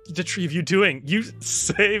 How are the three of you doing? You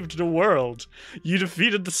saved the world. You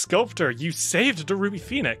defeated the sculptor. You saved the Ruby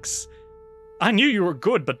Phoenix. I knew you were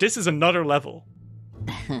good, but this is another level.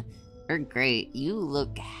 You're great. You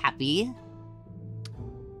look happy.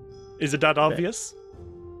 Is it that obvious?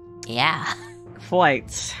 Yeah.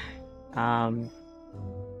 Quite.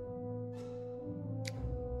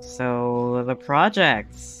 So, the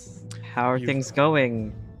projects. How are You've- things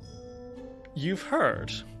going? You've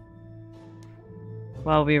heard.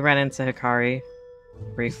 Well, we ran into Hikari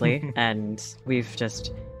briefly, and we've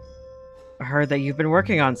just heard that you've been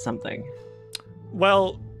working on something.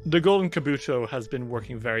 Well, the Golden Kabuto has been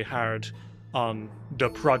working very hard on the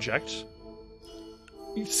project.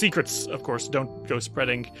 Secrets, of course, don't go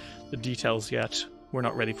spreading the details yet. We're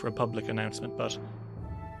not ready for a public announcement, but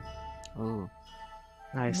Ooh.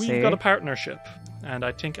 I see. we've got a partnership, and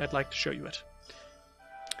I think I'd like to show you it.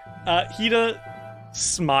 Hida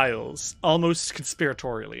smiles, almost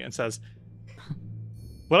conspiratorially, and says,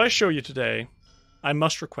 what I show you today, I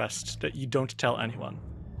must request that you don't tell anyone.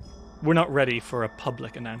 We're not ready for a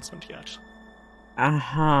public announcement yet.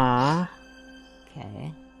 Uh-huh.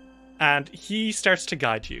 Okay. And he starts to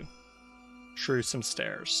guide you through some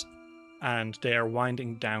stairs, and they are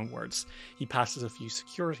winding downwards. He passes a few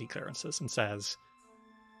security clearances and says,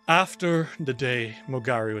 after the day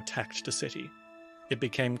Mogaru attacked the city, it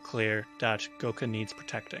became clear that Goka needs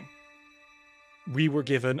protecting. We were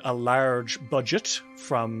given a large budget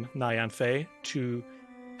from Nyan Fei to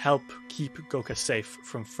help keep Goka safe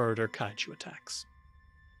from further kaiju attacks.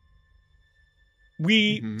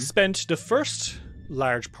 We spent the first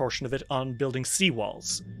large portion of it on building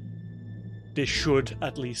seawalls. This should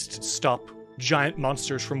at least stop giant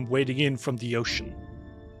monsters from wading in from the ocean.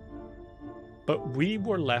 But we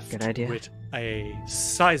were left with a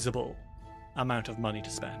sizable amount of money to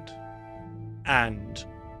spend. And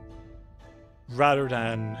rather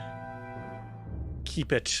than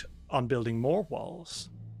keep it on building more walls,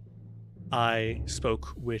 I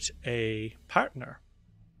spoke with a partner.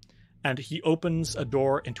 And he opens a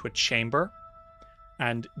door into a chamber.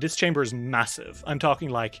 And this chamber is massive. I'm talking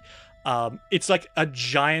like, it's like a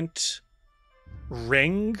giant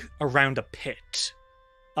ring around a pit.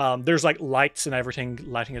 There's like lights and everything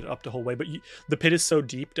lighting it up the whole way, but the pit is so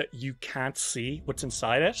deep that you can't see what's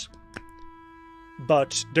inside it.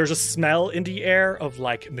 But there's a smell in the air of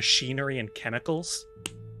like machinery and chemicals.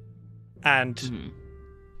 And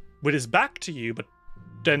with his back to you, but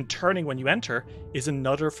then turning when you enter, is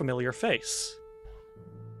another familiar face.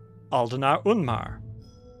 Aldenar Unmar,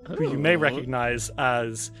 who you may recognize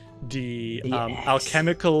as the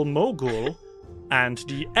alchemical mogul and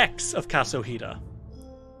the ex of Kasohida.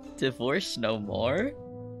 Divorce no more?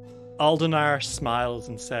 Aldenar smiles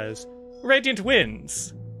and says, Radiant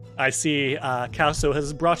Winds, I see Kaso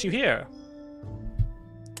has brought you here.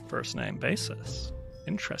 First name basis.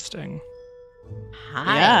 Interesting.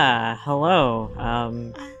 Hi. Yeah, hello.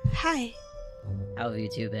 Hi. How have you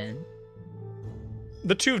two been?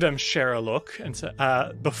 The two of them share a look, and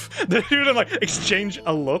the two of them like exchange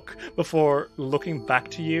a look before looking back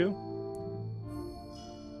to you.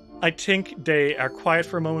 I think they are quiet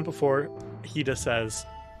for a moment before Hida says,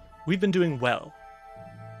 we've been doing well.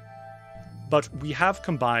 But we have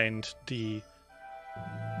combined the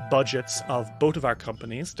budgets of both of our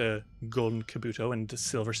companies, the Golden Kabuto and the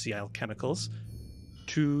Silver Sea Alchemicals,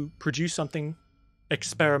 to produce something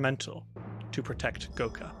experimental to protect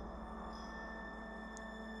Goka.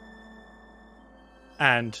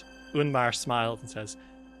 And Unmar smiles and says,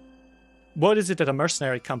 what is it that a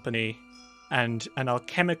mercenary company and an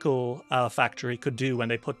alchemical factory could do when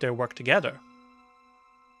they put their work together?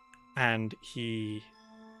 And he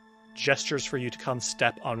gestures for you to come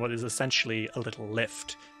step on what is essentially a little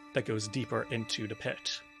lift that goes deeper into the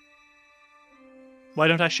pit. Why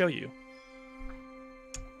don't I show you?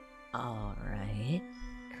 Alright.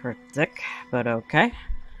 Cryptic, but okay.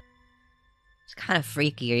 It's kind of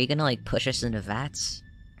freaky. Are you gonna, like, push us into vats?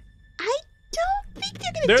 I don't think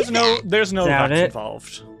you're gonna do that. There's no Doubt vats it.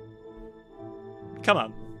 involved. Come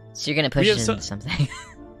on. So you're gonna push us into something?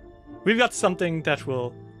 We've got something that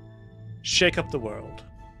will shake up the world.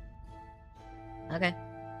 Okay.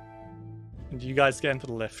 And you guys get into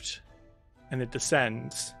the lift, and it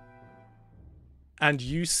descends. And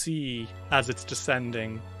you see, as it's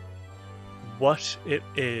descending, what it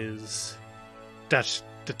is that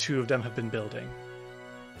the two of them have been building.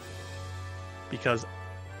 Because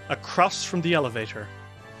across from the elevator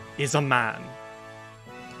is a man.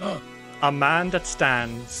 A man that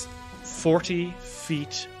stands 40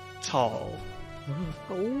 feet tall,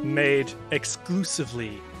 made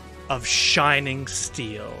exclusively of shining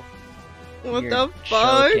steel. What You're the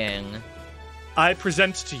fuck? joking. I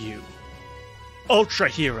present to you Ultra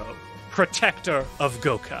Hero, Protector of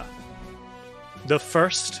Goka. The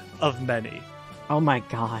first of many. Oh my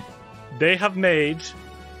god. They have made,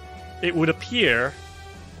 it would appear,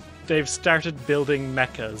 they've started building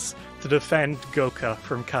mechas to defend Goka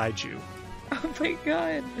from kaiju. Oh my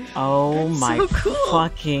god. Oh That's my so cool.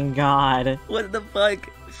 fucking god. What the fuck?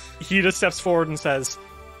 Hida steps forward and says,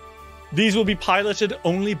 these will be piloted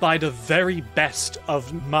only by the very best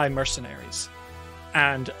of my mercenaries.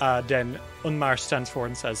 And then Unmar stands forward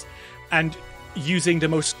and says, and using the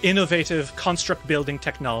most innovative construct building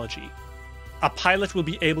technology, a pilot will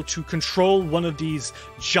be able to control one of these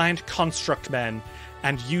giant construct men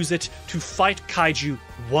and use it to fight kaiju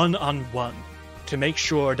one-on-one, to make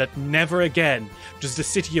sure that never again does the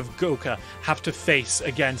city of Goka have to face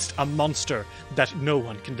against a monster that no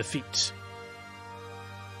one can defeat.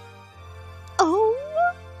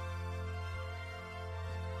 Oh!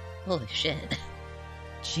 Holy shit.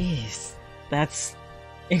 Jeez, that's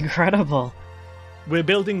incredible. We're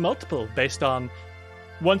building multiple based on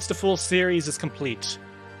once the full series is complete,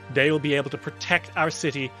 they will be able to protect our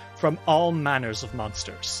city from all manners of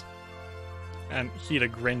monsters. And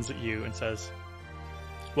Hida grins at you and says,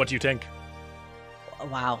 "What do you think?"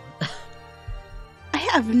 Wow. I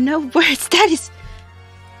have no words. That is...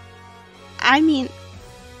 I mean,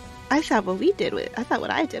 I thought what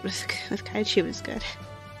I did with Kaichi was good.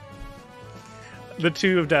 The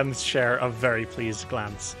two of them share a very pleased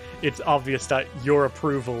glance. It's obvious that your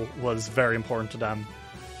approval was very important to them.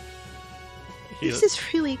 This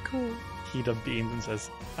is really cool. Hida beams and says,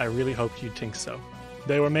 "I really hoped you'd think so.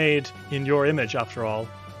 They were made in your image, after all.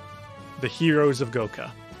 The heroes of Goka.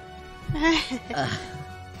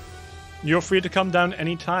 You're free to come down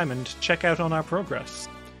any time and check out on our progress.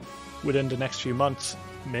 Within the next few months,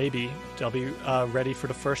 maybe they'll be ready for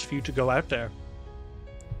the first few to go out there."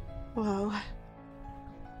 Whoa.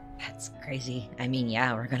 That's crazy. I mean,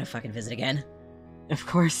 yeah, we're gonna fucking visit again. Of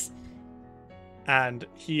course. And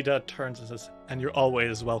Hida turns and says, "And you're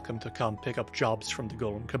always welcome to come pick up jobs from the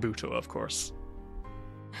Golden Kabuto, of course."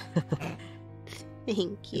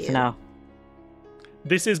 Thank you. No.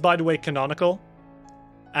 This is, by the way, canonical,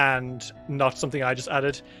 and not something I just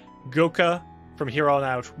added. Goka, from here on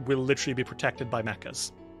out, will literally be protected by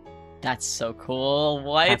mechas. That's so cool.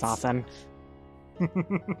 What? That's awesome.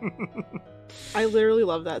 I literally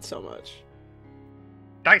love that so much.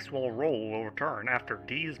 Dice will roll return after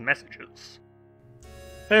these messages.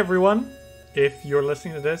 Hey everyone, if you're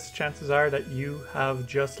listening to this, chances are that you have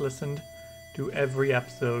just listened to every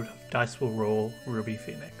episode of Dice Will Roll Ruby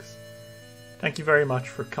Phoenix. Thank you very much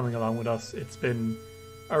for coming along with us. It's been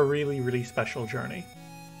a really, really special journey.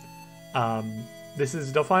 This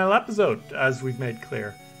is the final episode, as we've made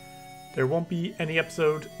clear. There won't be any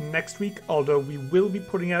episode next week, although we will be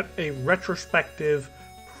putting out a retrospective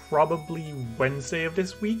probably Wednesday of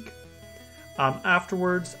this week.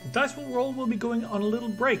 Afterwards, Dice Will Roll will be going on a little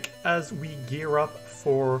break as we gear up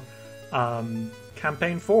for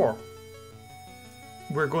Campaign 4.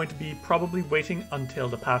 We're going to be probably waiting until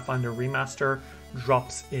the Pathfinder Remaster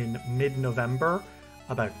drops in mid-November,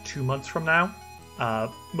 about 2 months from now.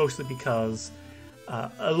 Mostly because,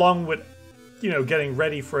 along with getting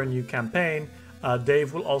ready for a new campaign,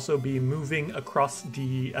 Dave will also be moving across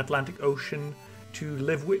the Atlantic Ocean to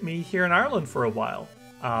live with me here in Ireland for a while.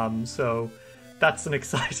 So that's an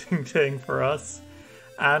exciting thing for us,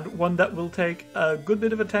 and one that will take a good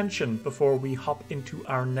bit of attention before we hop into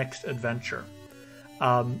our next adventure.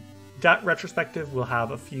 That retrospective will have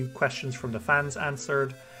a few questions from the fans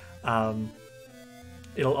answered.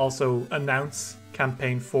 It'll also announce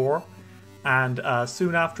Campaign 4, and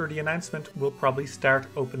soon after the announcement, we'll probably start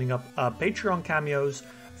opening up Patreon cameos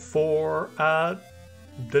for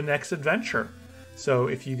the next adventure. So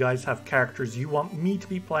if you guys have characters you want me to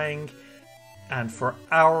be playing, and for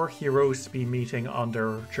our heroes to be meeting on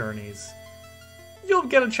their journeys, you'll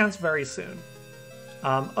get a chance very soon.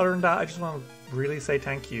 Other than that, I just want to really say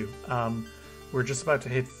thank you. We're just about to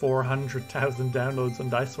hit 400,000 downloads on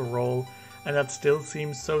Dice Will Roll, and that still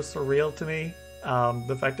seems so surreal to me.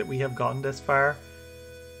 The fact that we have gotten this far,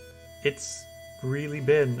 it's really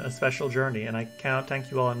been a special journey, and I cannot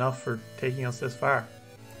thank you all enough for taking us this far.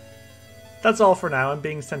 That's all for now. I'm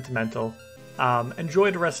being sentimental. Enjoy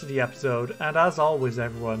the rest of the episode, and as always,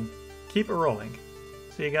 everyone, keep it rolling.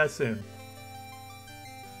 See you guys soon.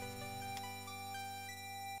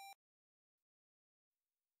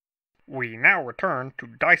 We now return to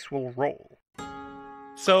Dice Will Roll.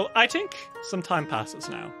 So I think some time passes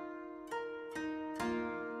now.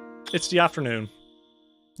 It's the afternoon.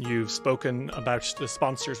 You've spoken about the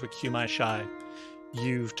sponsors with Kumai Shai.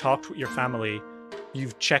 You've talked with your family.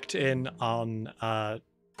 You've checked in on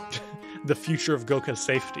the future of Goka's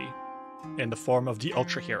safety in the form of the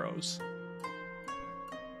Ultra Heroes.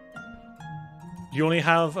 You only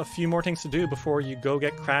have a few more things to do before you go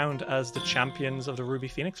get crowned as the champions of the Ruby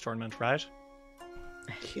Phoenix tournament, right?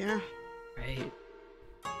 Yeah. Right.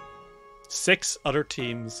 6 other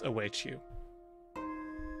teams await you.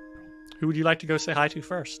 Who would you like to go say hi to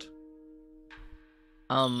first?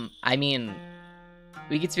 I mean,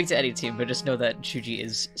 we could speak to any team, but just know that Shuji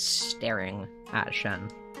is Staring at Shen.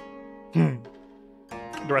 The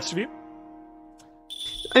rest of you?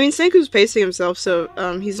 I mean, Senku's pacing himself, so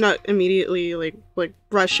he's not immediately like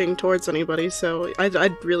rushing towards anybody. So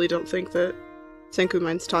I really don't think that Senku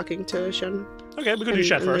minds talking to Shen. Okay, we can do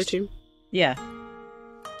Shen first. Team. Yeah.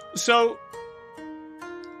 So,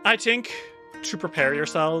 I think to prepare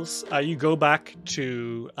yourselves, you go back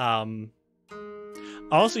to.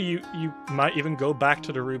 Also, you might even go back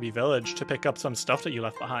to the Ruby Village to pick up some stuff that you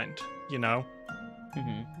left behind. You know,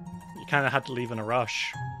 you kind of had to leave in a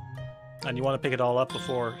rush, and you want to pick it all up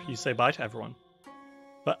before you say bye to everyone.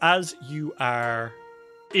 But as you are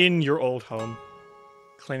in your old home,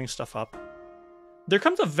 cleaning stuff up, there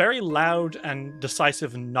comes a very loud and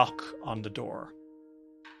decisive knock on the door.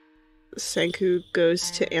 Senku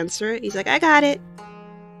goes to answer it. He's like, I got it.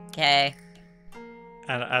 Okay.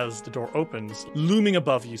 And as the door opens, looming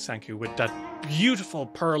above you, Senku, with that beautiful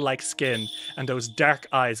pearl-like skin and those dark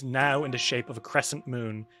eyes now in the shape of a crescent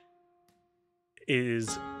moon,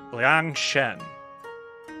 is Liang Shen.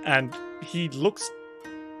 And he looks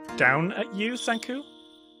down at you, Senku.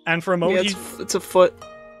 And for a moment, it's a foot.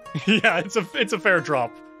 Yeah, it's a fair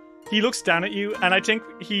drop. He looks down at you, and I think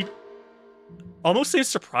he almost seems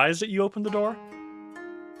surprised that you opened the door.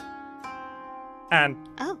 And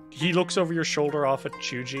he looks over your shoulder off at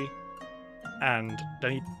Chuji, and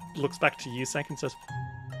then he looks back to you, Senku, and says,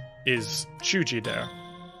 "Is Chuji there?"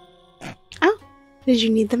 Oh, did you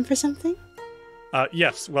need them for something?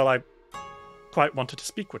 Yes, well, I quite wanted to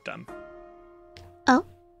speak with them. Oh,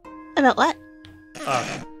 about what?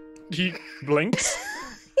 He blinks.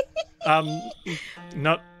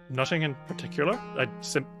 Nothing in particular.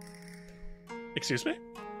 Excuse me?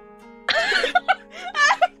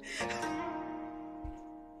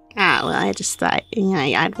 Well, I just thought,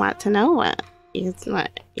 I'd want to know what you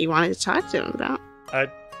wanted to talk to him about.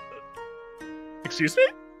 Excuse me?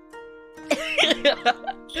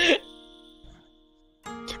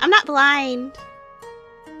 I'm not blind.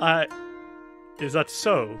 Is that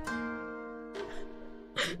so?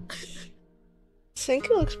 Senku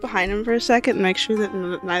looks behind him for a second and makes sure that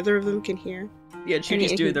neither of them can hear. Yeah,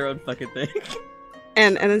 Chuji's doing their own fucking thing.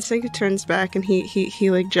 And then Senku turns back and he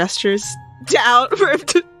like gestures down for him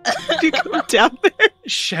to go down there.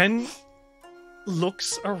 Shen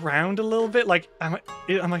looks around a little bit, like, am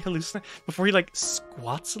I hallucinating? Before he, like,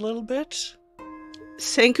 squats a little bit.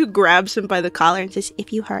 Senku grabs him by the collar and says,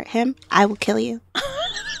 If you hurt him, I will kill you.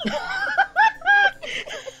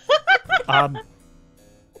 I'm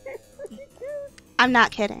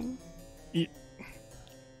not kidding.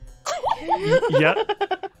 Yeah.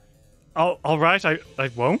 All right, I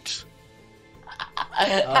won't.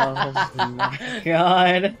 Oh my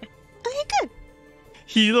god. Okay, good.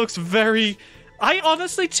 He looks very... I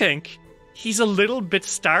honestly think he's a little bit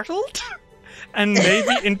startled and maybe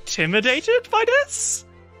intimidated by this.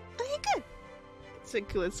 Okay, good.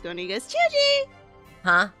 Senku lets go and he goes, Chuji!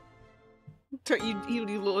 Huh?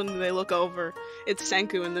 When they look over, it's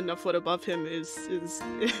Senku, and then a foot above him is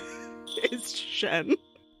Shen.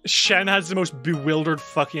 Shen has the most bewildered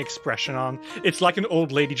fucking expression on. It's like an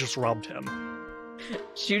old lady just robbed him.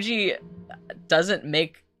 Chuji doesn't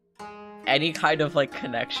make any kind of like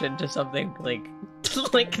connection to something like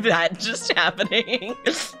that just happening.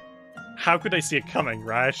 How could they see it coming,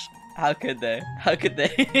 right? How could they? How could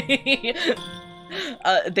they?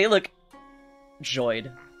 They look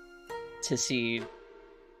joyed to see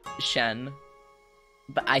Shen,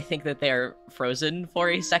 but I think that they're frozen for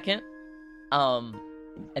a second. And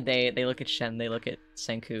they look at Shen, they look at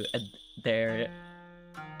Senku, and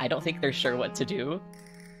I don't think they're sure what to do.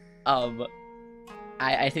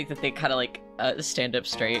 I think that they kind of like stand up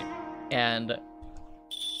straight, and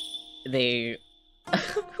they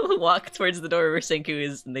walk towards the door where Senku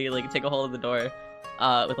is, and they like take a hold of the door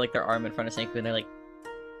with like their arm in front of Senku, and they're like,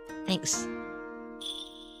 "Thanks.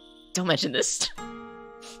 Don't mention this."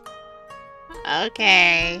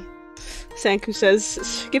 Okay. Senku says,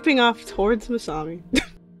 skipping off towards Masami.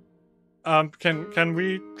 Can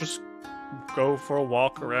we just go for a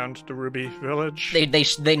walk around the Ruby Village?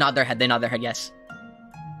 They nod their head. They nod their head. Yes.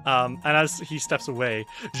 And as he steps away,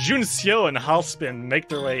 Junseou and Halspin make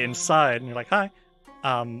their way inside, and you're like, "Hi."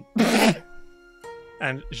 And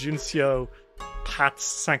Junseou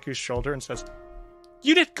pats Senku's shoulder and says,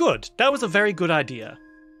 "You did good. That was a very good idea."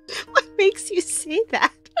 What makes you say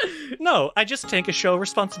that? No, I just think a show of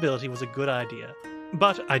responsibility was a good idea.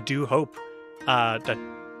 But I do hope that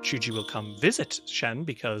Chuji will come visit Shen,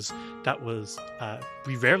 because that was...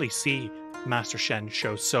 we rarely see Master Shen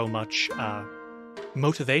show so much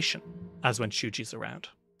motivation as when Chuji's around.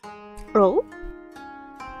 Oh?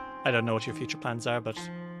 I don't know what your future plans are, but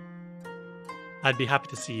I'd be happy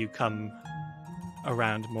to see you come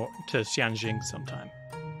around more to Xianjing sometime.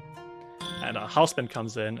 And Halspin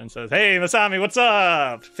comes in and says, "Hey, Masami, what's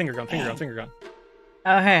up?" Finger gun.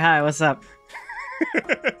 Oh, hey, hi, what's up?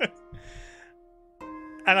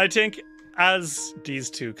 And I think as these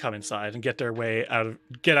two come inside and get out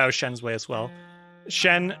of Shen's way as well,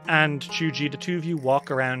 Shen and Chuji, the two of you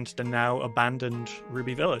walk around the now abandoned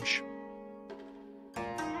Ruby Village.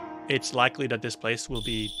 It's likely that this place will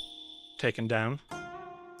be taken down.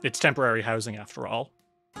 It's temporary housing after all.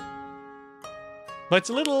 But it's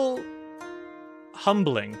a little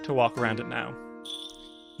humbling to walk around it now.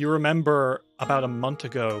 You remember about a month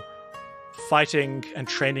ago fighting and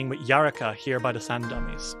training with Yarika here by the Sand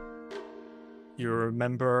Dummies. You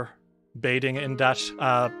remember bathing in that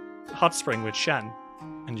hot spring with Shen.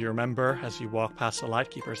 And you remember, as you walk past the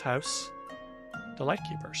Lightkeeper's house, the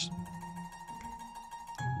Lightkeepers.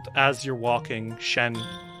 As you're walking, Shen...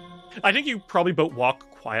 I think you probably both walk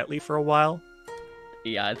quietly for a while.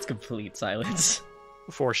 Yeah, it's complete silence.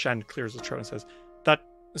 Before Shen clears his throat and says, that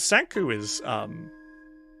Senku is,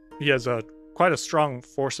 he has quite a strong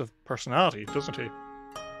force of personality, doesn't he?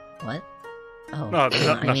 What? Oh, No,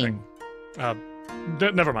 I nothing.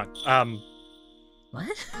 Never mind.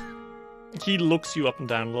 What? He looks you up and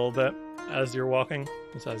down a little bit as you're walking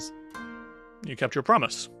and says, you kept your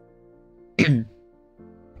promise.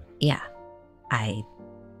 Yeah, I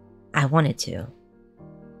wanted to,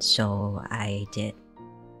 so I did.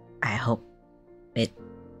 I hope it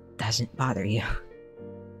doesn't bother you.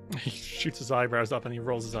 He shoots his eyebrows up and he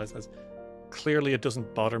rolls his eyes and says, clearly it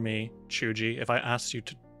doesn't bother me, Chuji, if I asked you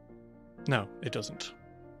to... No, it doesn't.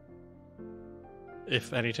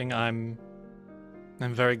 If anything, I'm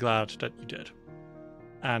very glad that you did.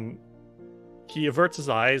 And he averts his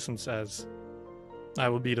eyes and says, I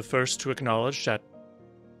will be the first to acknowledge that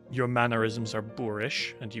your mannerisms are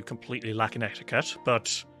boorish and you completely lack in etiquette,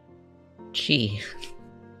 but... Gee.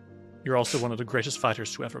 You're also one of the greatest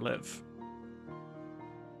fighters to ever live.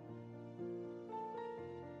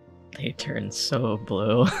 They turn so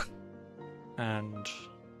blue. And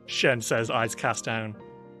Shen says, eyes cast down,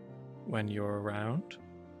 when you're around,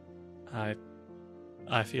 I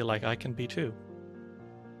feel like I can be too.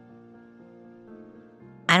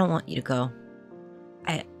 I don't want you to go.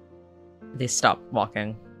 They stop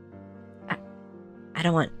walking. I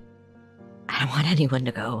don't want anyone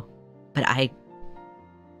to go. But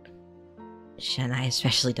Shen, I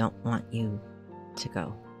especially don't want you to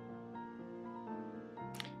go.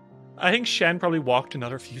 I think Shen probably walked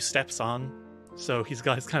another few steps on, so he's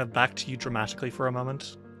got his kind of back to you dramatically for a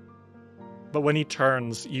moment. But when he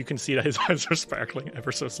turns, you can see that his eyes are sparkling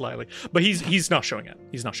ever so slightly. But he's not showing it.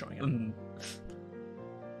 He's not showing it. Mm.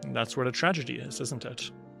 And that's where the tragedy is, isn't it?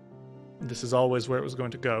 This is always where it was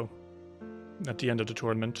going to go. At the end of the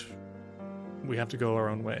tournament, we have to go our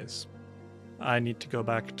own ways. I need to go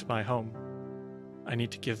back to my home. I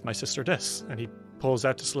need to give my sister this. And he pulls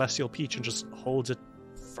out the Celestial Peach and just holds it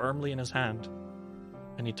firmly in his hand.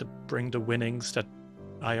 I need to bring the winnings that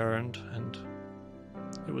I earned, and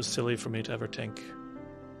it was silly for me to ever think.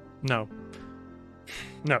 No.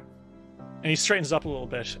 And he straightens up a little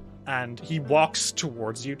bit, and he walks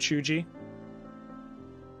towards you, Chuji.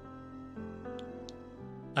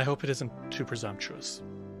 I hope it isn't too presumptuous,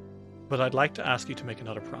 but I'd like to ask you to make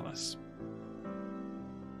another promise.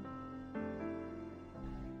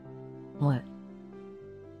 What?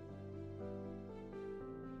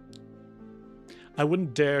 I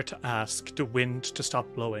wouldn't dare to ask the wind to stop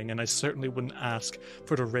blowing, and I certainly wouldn't ask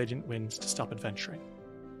for the radiant winds to stop adventuring.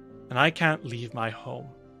 And I can't leave my home.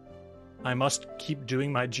 I must keep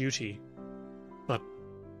doing my duty, but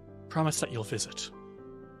promise that you'll visit.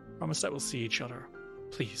 Promise that we'll see each other.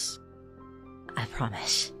 Please. I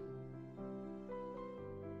promise.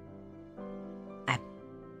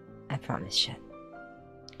 I promise, Shen.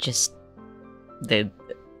 Just... They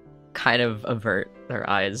kind of avert their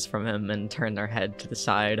eyes from him and turn their head to the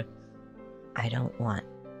side. I don't want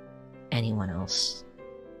anyone else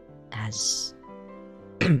as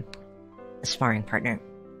a sparring partner.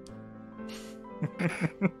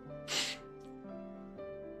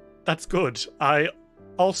 That's good. I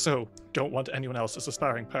also don't want anyone else as a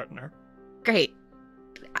sparring partner. Great.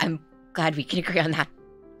 I'm glad we can agree on that.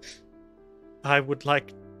 I would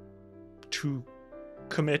like to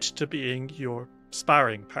commit to being your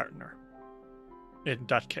sparring partner. In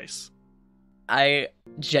that case. I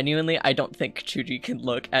don't think Chuji can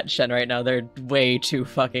look at Shen right now. They're way too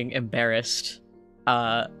fucking embarrassed.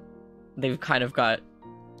 They've kind of got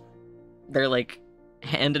their, like,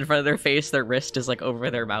 hand in front of their face, their wrist is, like,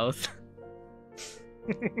 over their mouth.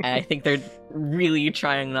 And I think they're really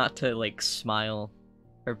trying not to, like, smile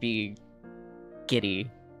or be giddy.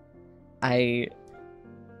 Man.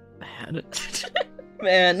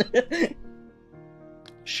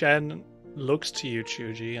 Shen looks to you,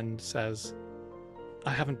 Chuji, and says,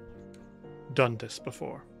 I haven't done this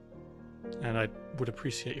before. and I would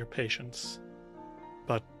appreciate your patience.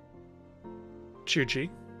 But, Chuji,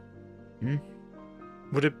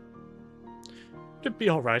 would it be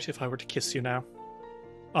alright if I were to kiss you now?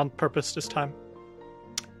 On purpose this time?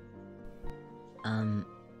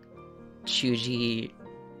 Chuji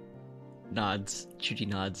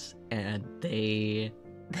nods, and they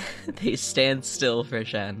stand still for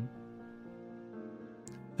Shen.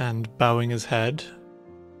 And bowing his head,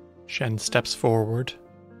 Shen steps forward,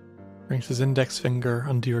 brings his index finger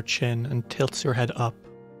under your chin and tilts your head up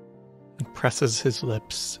and presses his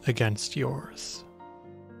lips against yours.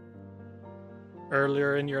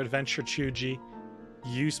 Earlier in your adventure, Chuji,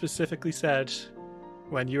 you specifically said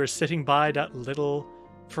when you were sitting by that little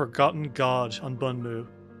forgotten god on Bunmu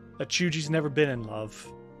that Chuji's never been in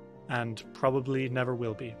love and probably never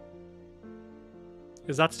will be.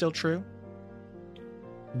 Is that still true?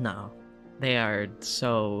 No. They are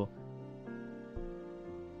so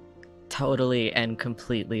totally and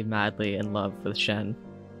completely madly in love with Shen.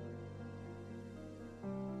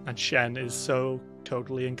 And Shen is so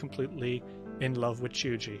totally and completely in love with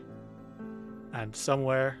Chuji. And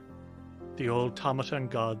somewhere, the old Tomatan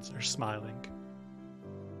gods are smiling.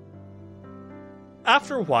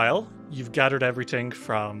 After a while, you've gathered everything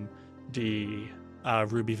from the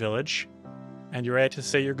Ruby Village, and you're ready to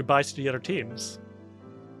say your goodbyes to the other teams.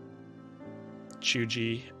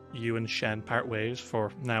 Chuji, you and Shen part ways,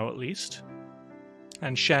 for now at least.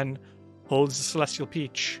 And Shen holds the Celestial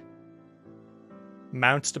Peach,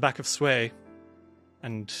 mounts the back of Sway,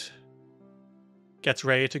 and gets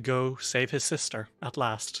ready to go save his sister at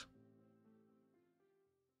last.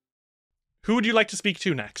 Who would you like to speak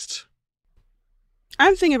to next?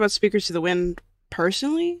 I'm thinking about Speakers to the Wind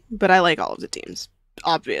personally, but I like all of the teams,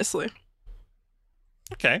 obviously.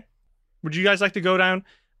 Okay. Would you guys like to go down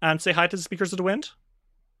and say hi to the Speakers of the Wind?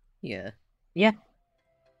 Yeah. Yeah.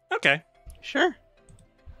 Okay. Sure.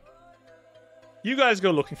 You guys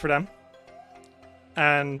go looking for them.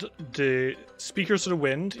 And the Speakers of the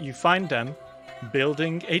Wind, you find them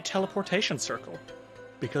building a teleportation circle.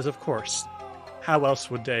 Because, of course, how else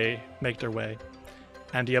would they make their way?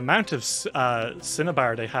 And the amount of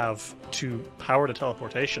Cinnabar they have to power the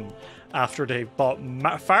teleportation after they bought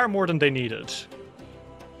far more than they needed.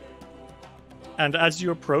 And as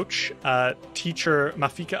you approach, teacher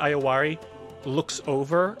Mafika Ayawari looks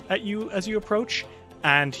over at you as you approach,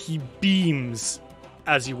 and he beams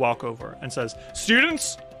as you walk over and says,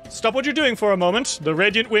 "Students, stop what you're doing for a moment. The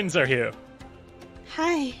Radiant Winds are here."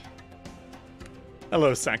 Hi.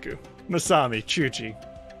 Hello, Sanku. Masami, Chuji.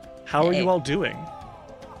 How are you all doing?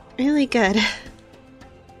 Really good. A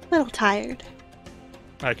little tired.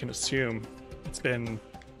 I can assume. It's been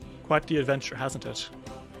quite the adventure, hasn't it?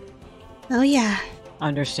 Oh yeah.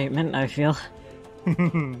 Understatement, I feel.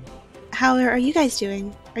 How are you guys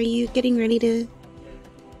doing? Are you getting ready to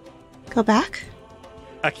go back?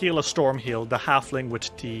 Aquila Stormhill, the halfling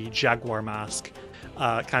with the jaguar mask,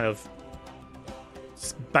 kind of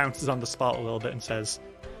bounces on the spot a little bit and says,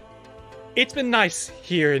 "It's been nice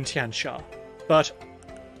here in Tiansha, but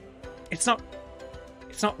it's not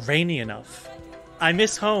rainy enough. I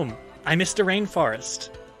miss home. I miss the rainforest.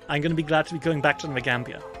 I'm going to be glad to be going back to the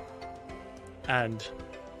Megambia." And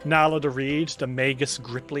Nala the Reed, the Magus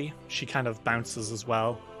Gripply, she kind of bounces as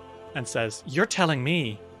well and says, "You're telling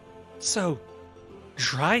me so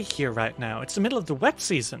dry here right now. It's the middle of the wet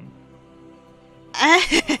season."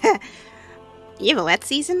 You have a wet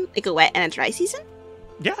season? Like a wet and a dry season?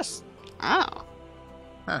 Yes. Oh.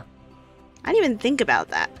 Huh. I didn't even think about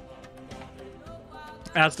that.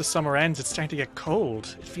 As the summer ends, it's starting to get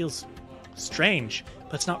cold. It feels strange,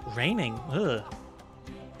 but it's not raining. Ugh.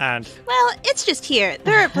 And Well, it's just here.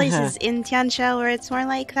 There are places in Tiansha where it's more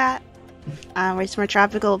like that. Where it's more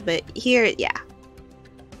tropical, but here, yeah.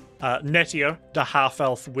 Netia, the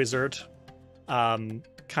half-elf wizard, kind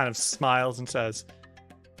of smiles and says,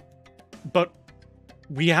 "But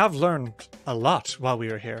we have learned a lot while we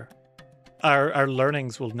were here. Our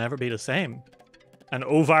learnings will never be the same." And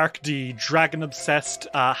Ovark, the dragon-obsessed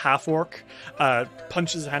half-orc,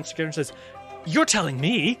 punches his hands together and says, "You're telling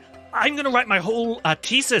me I'm going to write my whole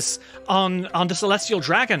thesis on the Celestial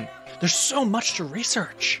Dragon. There's so much to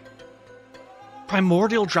research.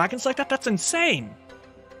 Primordial dragons like that? That's insane."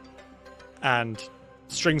 And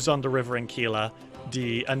Strings on the River in Keela,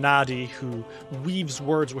 the Anadi who weaves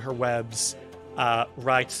words with her webs,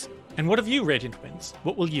 writes, "And what of you, Radiant Winds?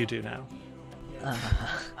 What will you do now?"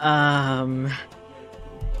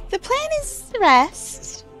 The plan is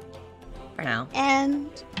rest. For now. And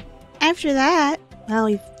after that, well,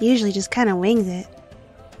 we usually just kind of wings it.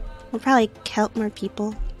 We'll probably help more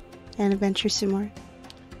people and adventure some more.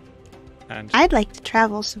 And I'd like to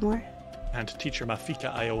travel some more. And teacher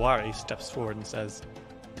Mafika Ayawari steps forward and says,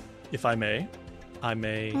 if I may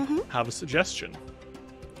have a suggestion.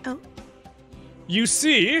 Oh. You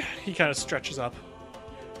see, he kind of stretches up.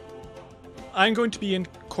 I'm going to be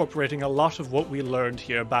incorporating a lot of what we learned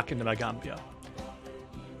here back in the Magambia.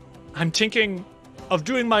 I'm thinking of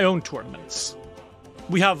doing my own tournaments.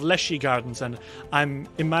 We have Leshy Gardens, and I'm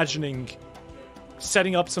imagining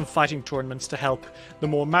setting up some fighting tournaments to help the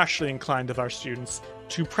more martially inclined of our students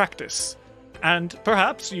to practice, and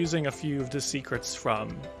perhaps using a few of the secrets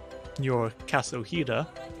from your Kasohida.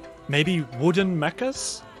 Maybe wooden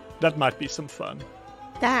mechas? That might be some fun.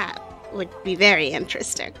 That would be very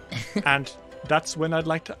interesting. And that's when I'd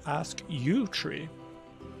like to ask you, Tree.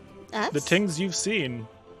 Us? The things you've seen,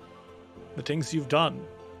 the things you've done.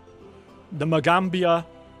 The Magambia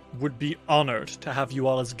would be honored to have you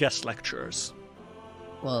all as guest lecturers.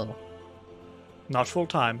 Whoa. Not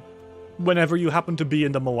full-time. Whenever you happen to be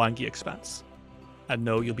in the Mwangi Expanse. And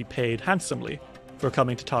know you'll be paid handsomely for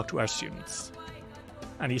coming to talk to our students.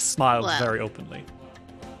 And he smiles very openly.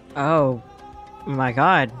 Oh, my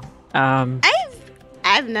God.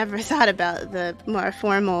 I've never thought about the more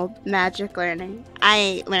formal magic learning.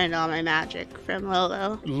 I learned all my magic from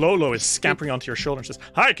Lolo. Lolo is scampering onto your shoulder and says,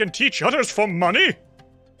 I can teach others for money?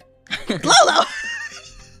 Lolo!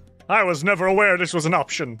 I was never aware this was an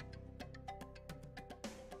option.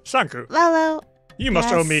 Sanku, Lolo, you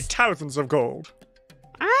must owe yes. me thousands of gold.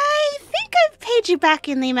 I think I've paid you back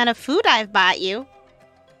in the amount of food I've bought you.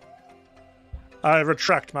 I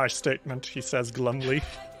retract my statement, he says glumly.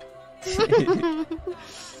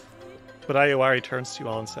 But Ayawari turns to you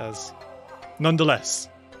all and says, nonetheless,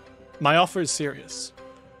 my offer is serious.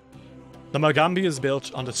 The Magambia is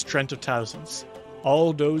built on the strength of thousands,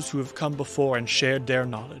 all those who have come before and shared their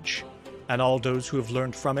knowledge, and all those who have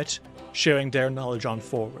learned from it, sharing their knowledge on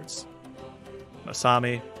forwards.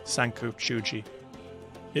 Masami, Sanku, Chuji,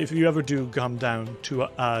 if you ever do come down to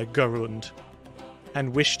Garund,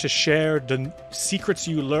 and wish to share the secrets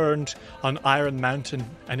you learned on Iron Mountain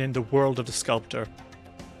and in the world of the sculptor,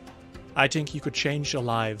 I think you could change the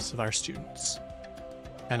lives of our students.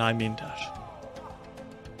 And I mean that.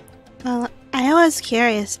 Well, I was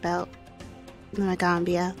curious about the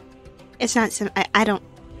Magambia. It's not I don't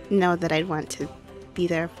know that I'd want to be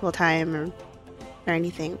there full time or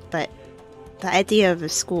anything, but the idea of a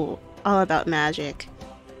school all about magic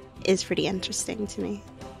is pretty interesting to me.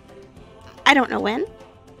 I don't know when,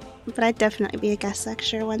 but I'd definitely be a guest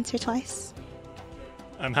lecturer once or twice.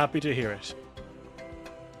 I'm happy to hear it.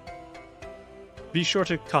 Be sure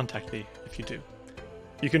to contact me if you do.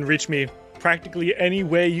 You can reach me practically any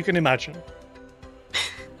way you can imagine.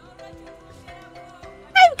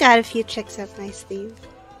 I've got a few tricks up my sleeve.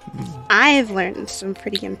 I've learned some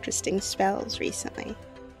pretty interesting spells recently.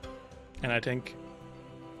 And I think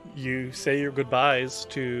you say your goodbyes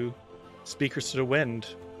to Speakers to the Wind,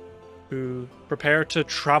 who prepare to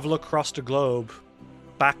travel across the globe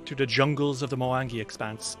back to the jungles of the Mwangi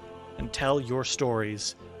Expanse and tell your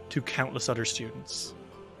stories to countless other students.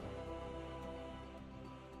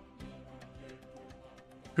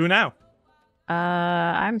 Who now?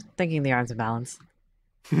 I'm thinking the Arms of Balance.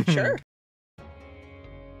 Sure.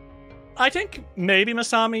 I think maybe,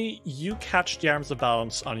 Masami, you catch the Arms of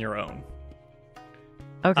Balance on your own.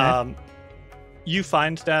 Okay. You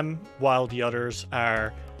find them while the others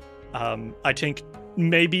are... I think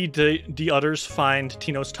maybe the others find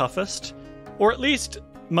Tino's toughest, or at least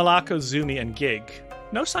Malako, Zumi, and Gig.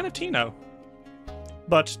 No sign of Tino.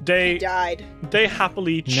 But He died. they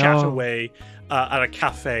happily chat away at a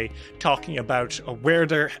cafe, talking about where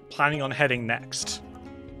they're planning on heading next.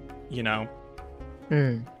 You know?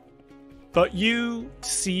 But you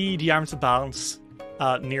see the Arms of Balance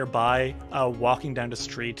nearby, walking down the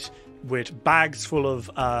street with bags full of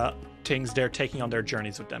things they're taking on their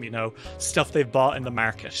journeys with them, you know, stuff they've bought in the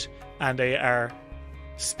market, and they are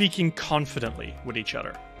speaking confidently with each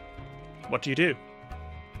other. What do you do?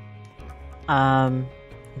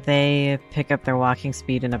 They pick up their walking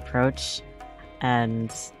speed and approach,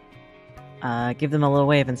 and give them a little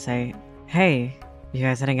wave and say, "Hey, you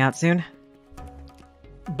guys heading out soon?"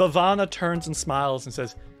 Bhavana turns and smiles and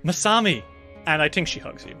says, "Masami!" And I think she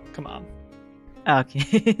hugs you. Come on.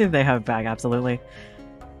 Okay, they hug back, absolutely.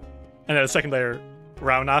 And then a second later,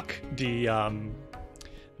 Raunak,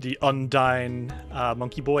 the undying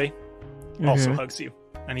monkey boy, also hugs you.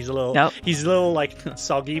 And he's a little like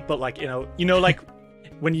soggy, but like, you know, like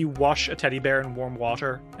when you wash a teddy bear in warm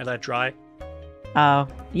water and let it dry. Oh,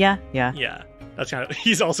 yeah. Yeah, that's kind of.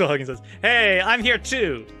 He's also hugging and says, "Hey, I'm here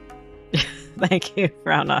too." Thank you,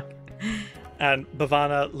 Raunak. And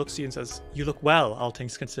Bhavana looks at you and says, "You look well, all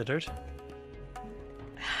things considered."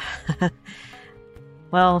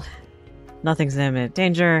 Well, nothing's in imminent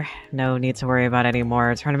danger. No need to worry about any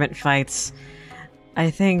more tournament fights.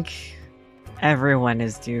 I think everyone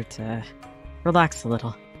is due to relax a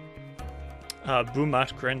little.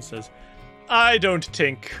 Bumat grins says, I don't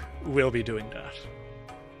think we'll be doing that.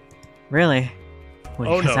 Really? What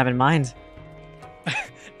do you guys have in mind?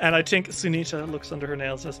 And I think Sunita looks under her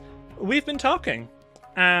nails and says, we've been talking,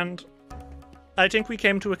 and I think we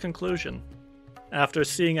came to a conclusion after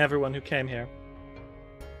seeing everyone who came here.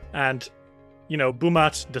 And, you know,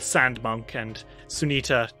 Bumat, the sand monk, and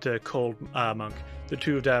Sunita, the cold monk, the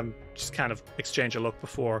two of them just kind of exchange a look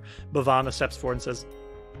before Bhavana steps forward and says,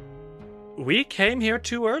 we came here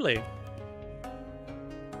too early.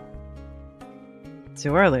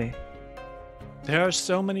 Too early? There are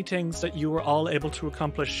so many things that you were all able to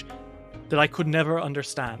accomplish that I could never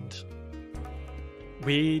understand.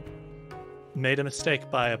 We made a mistake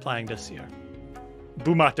by applying this year.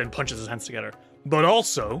 Bumat then punches his hands together. But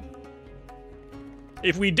also,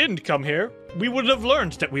 if we didn't come here, we would have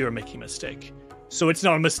learned that we were making a mistake. So it's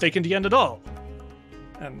not a mistake in the end at all.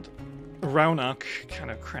 And Raunak kind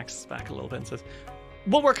of cracks his back a little bit and says,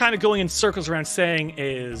 what we're kind of going in circles around saying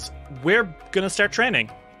is, we're going to start training.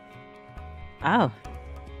 Oh.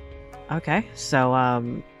 Okay, so,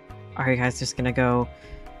 are you guys just gonna go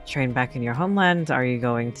train back in your homeland? Are you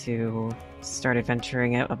going to start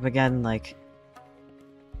adventuring it up again? Like,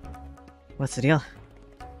 what's the deal?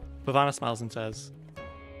 Bhavana smiles and says,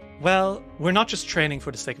 well, we're not just training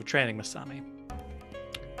for the sake of training, Masami.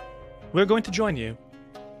 We're going to join you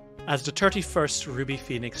as the 31st Ruby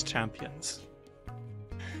Phoenix champions.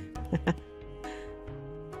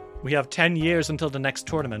 We have 10 years until the next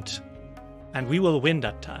tournament, and we will win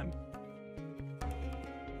that time.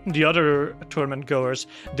 The other tournament goers,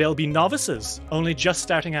 they'll be novices, only just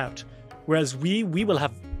starting out, whereas we will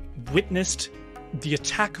have witnessed the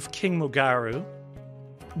attack of King Mugaru,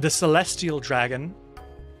 the Celestial Dragon,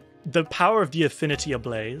 the power of the Affinity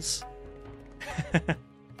ablaze.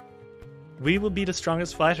 We will be the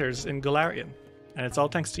strongest fighters in Golarion, and it's all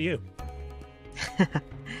thanks to you.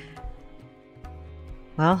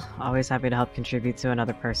 Well, always happy to help contribute to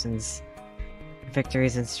another person's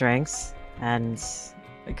victories and strengths, and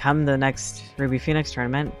come the next Ruby Phoenix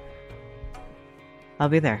tournament, I'll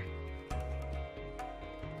be there.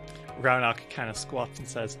 Raunak kind of squats and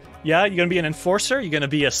says, yeah, you gonna be an enforcer? You gonna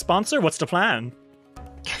be a sponsor? What's the plan?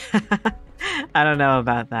 I don't know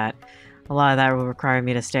about that. A lot of that will require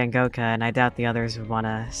me to stay in Goka, and I doubt the others would want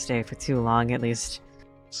to stay for too long, at least.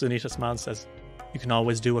 Sunita smiles and says, you can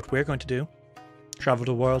always do what we're going to do. Travel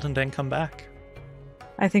the world and then come back.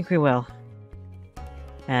 I think we will.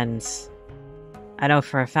 And I know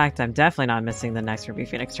for a fact I'm definitely not missing the next Ruby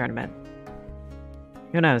Phoenix tournament.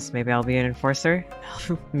 Who knows, maybe I'll be an enforcer?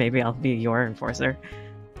 Maybe I'll be your enforcer.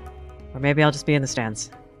 Or maybe I'll just be in the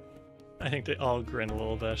stands. I think they all grin a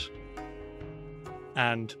little bit.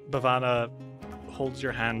 And Bhavana holds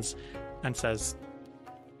your hands and says,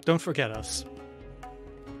 don't forget us.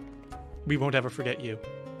 We won't ever forget you.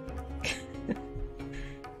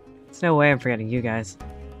 There's no way I'm forgetting you guys.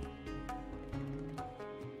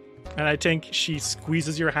 And I think she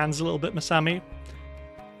squeezes your hands a little bit, Masami,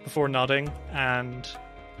 before nodding and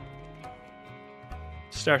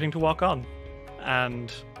starting to walk on.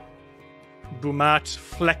 And Bumat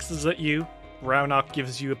flexes at you. Raunak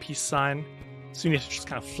gives you a peace sign. Sunita just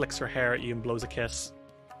kind of flicks her hair at you and blows a kiss.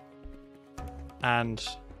 And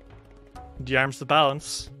the arms of the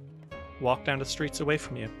balance walk down the streets away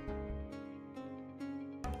from you.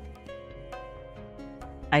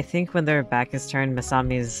 I think when their back is turned,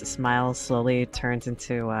 Masami's smile slowly turns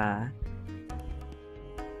into a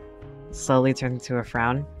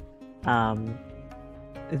frown.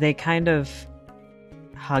 They kind of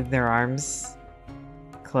hug their arms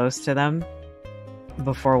close to them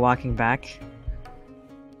before walking back.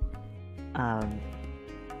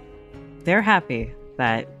 They're happy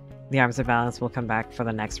that the Arms of Balance will come back for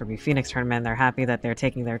the next Ruby Phoenix tournament. They're happy that they're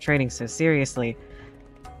taking their training so seriously.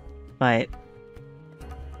 But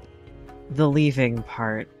the leaving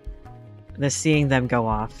part, the seeing them go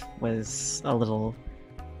off, was a little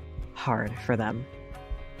hard for them.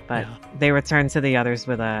 But yeah, they return to the others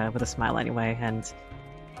with a smile anyway, and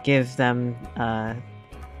give them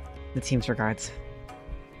the team's regards.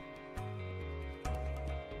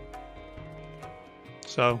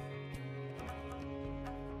 So,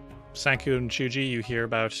 Sanku and Chuji, you hear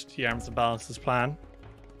about the Arms of Balance's plan.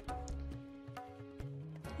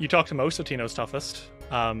 You talk to most of Tino's toughest.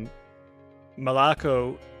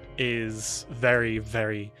 Malako is very,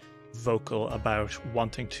 very vocal about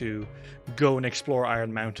wanting to go and explore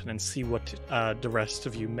Iron Mountain and see what the rest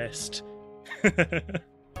of you missed.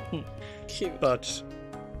 Cute. But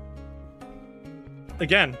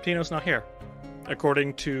again, Pino's not here.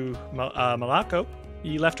 According to Malako,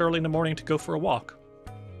 he left early in the morning to go for a walk.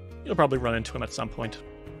 You'll probably run into him at some point.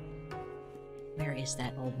 Where is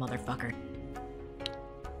that old motherfucker?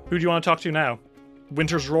 Who do you want to talk to now?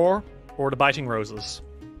 Winter's Roar or the Biting Roses?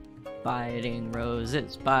 Biting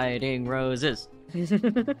roses, biting roses.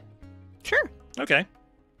 Sure. Okay.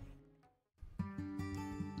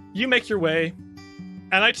 You make your way,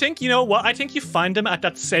 and I think, you know what? I think you find them at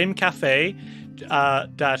that same cafe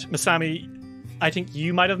that Masami, I think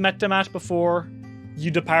you might have met them at before you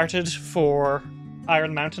departed for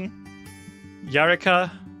Iron Mountain.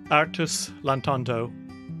 Yarika, Artus Lantondo,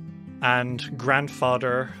 and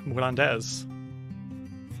Grandfather Mulandez.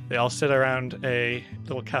 They all sit around a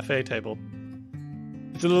little cafe table.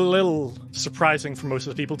 It's a little surprising for most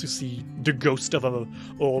of the people to see the ghost of an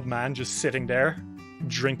old man just sitting there,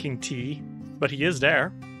 drinking tea, but he is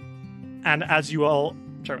there. And as you all...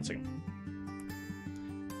 Sorry, one second.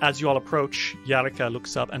 As you all approach, Yarika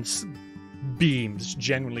looks up and beams.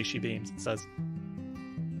 Genuinely, she beams and says,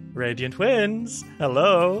 Radiant Winds,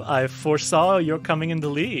 hello. I foresaw your coming in the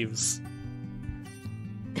leaves.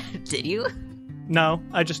 Did you? No,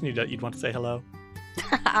 I just knew that you'd want to say hello.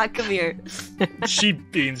 Come here. She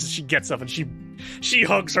beams, she gets up and she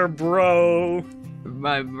hugs her bro.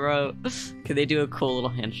 My bro. Can they do a cool little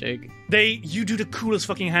handshake? You do the coolest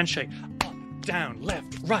fucking handshake. Up, down,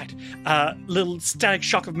 left, right. Little static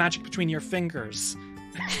shock of magic between your fingers.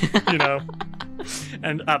 You know?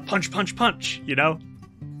 And punch, punch, punch, you know?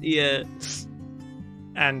 Yeah.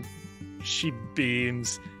 And she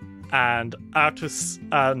beams, and Artus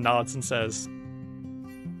nods and says,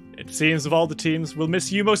 It seems of all the teams, we'll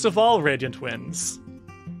miss you most of all, Radiant Winds.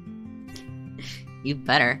 You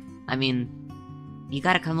better. I mean, you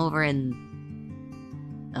gotta come over and...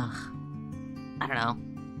 I don't know.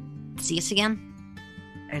 See us again?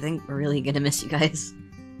 I think we're really gonna miss you guys.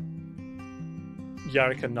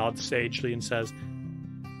 Yarika nods sagely and says,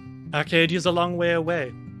 Arcadia's a long way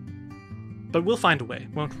away. But we'll find a way,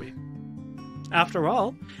 won't we? After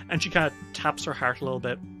all, and she kind of taps her heart a little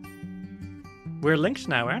bit, we're linked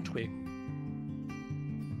now, aren't we?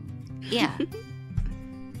 Yeah.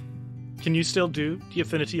 Can you still do the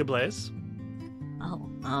Affinity Ablaze? Oh,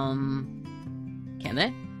 Can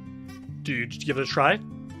they? Do you give it a try?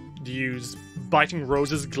 Do you use Biting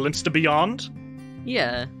Roses Glints to Beyond?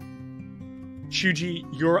 Yeah. Shuji,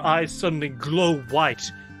 your eyes suddenly glow white,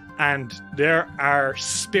 and there are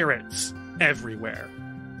spirits everywhere,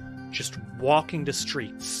 just walking the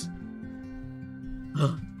streets.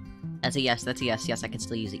 That's a yes, yes, I can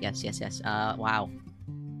still use it, yes. Wow.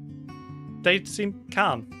 They seem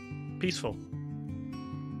calm, peaceful.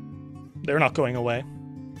 They're not going away.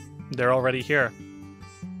 They're already here.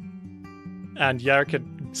 And Yarika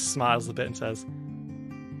smiles a bit and says,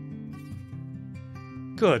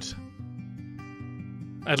 Good.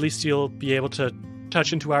 At least you'll be able to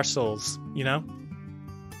touch into our souls, you know?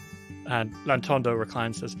 And Lantondo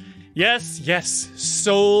reclines and says, Yes,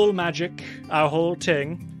 soul magic, our whole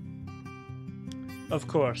thing. Of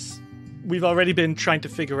course. We've already been trying to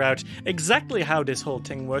figure out exactly how this whole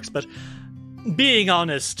thing works, but being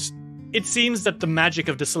honest, it seems that the magic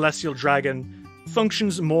of the Celestial Dragon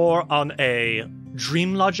functions more on a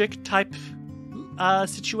dream logic type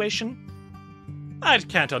situation. I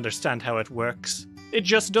can't understand how it works. It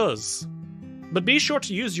just does. But be sure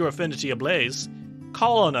to use your Affinity Ablaze.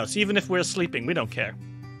 Call on us, even if we're sleeping. We don't care.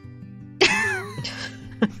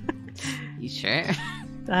 You sure?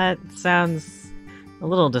 That sounds a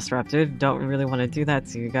little disruptive. Don't really want to do that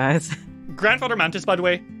to you guys. Grandfather Mantis, by the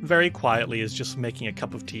way, very quietly is just making a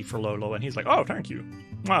cup of tea for Lolo, and he's like, Oh, thank you.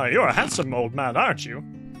 Wow, you're a handsome old man, aren't you?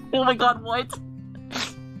 Oh my god, what?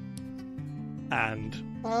 And...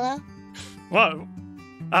 Lolo? Well,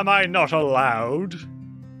 am I not allowed?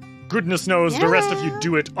 Goodness knows the rest of you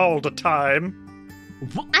do it all the time.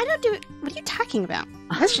 I don't do it. What are you talking about?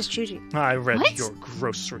 That's just Chuji. I read What? your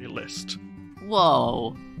grocery list.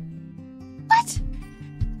 Whoa. What?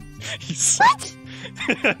 He's What?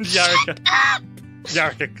 and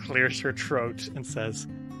Yarika clears her throat and says,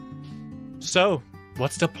 So,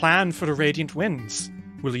 what's the plan for the Radiant Winds?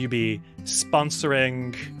 Will you be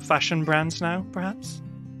sponsoring fashion brands now, perhaps?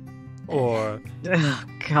 Or Oh,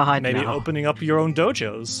 God, maybe no. opening up your own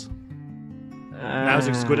dojos? Now's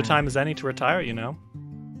as good a time as any to retire, you know?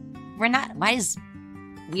 We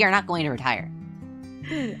are not going to retire.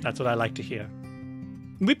 That's what I like to hear.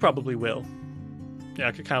 We probably will.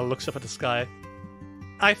 Yarika kind of looks up at the sky.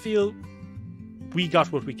 I feel we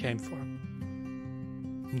got what we came for.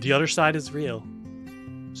 The other side is real.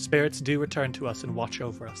 Spirits do return to us and watch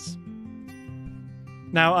over us.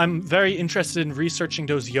 Now, I'm very interested in researching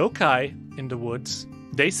those yokai in the woods.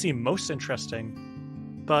 They seem most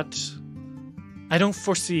interesting. But I don't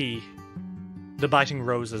foresee the Biting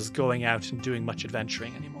Roses going out and doing much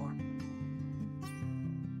adventuring anymore.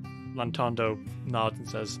 Lantondo nods and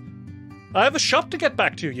says, I have a shop to get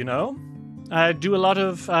back to, you know. I do a lot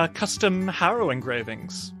of custom harrow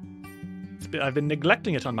engravings. I've been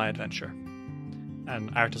neglecting it on my adventure.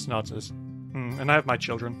 And Artis nods and says, and I have my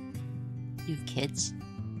children. You have kids?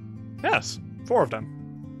 Yes, 4 of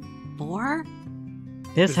them. 4?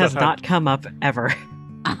 This has not come up ever.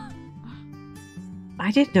 I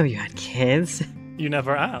didn't know you had kids. You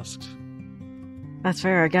never asked. That's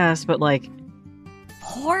fair, I guess, but like...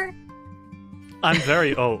 4? I'm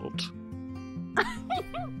very old.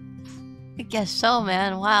 I guess so,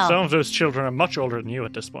 man. Wow. Some of those children are much older than you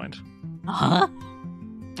at this point. Huh?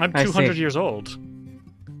 I'm 200 years old.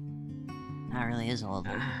 That really is old.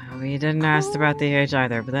 We didn't ask about the age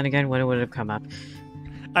either, but then again, when would it have come up?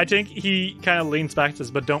 I think he kind of leans back and says,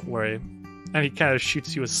 but don't worry. And he kind of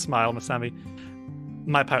shoots you a smile, Masami.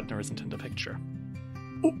 My partner isn't in the picture.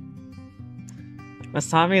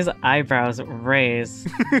 Masami's eyebrows raise.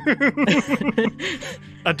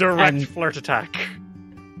 A direct flirt attack.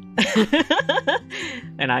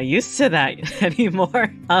 And I'm used to that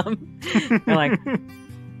anymore. You're like,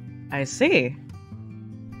 I see.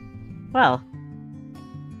 Well.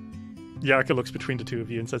 Yarka looks between the two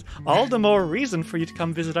of you and says, all the more reason for you to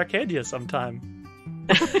come visit Arcadia sometime.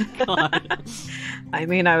 God. I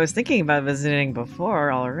mean, I was thinking about visiting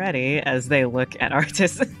before already as they look at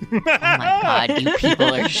Artis. Oh my god, you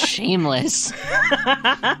people are shameless.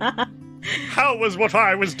 How was what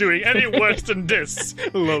I was doing any worse than this?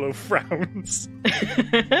 Lolo frowns.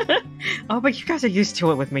 Oh, but you guys are used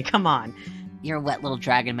to it with me. Come on. You're a wet little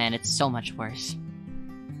dragon man. It's so much worse.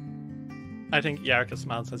 I think Yarka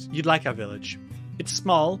smiles and says, you'd like our village. It's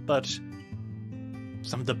small, but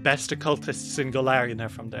some of the best occultists in Golarion are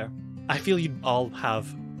from there. I feel you'd all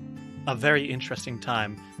have a very interesting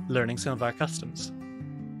time learning some of our customs.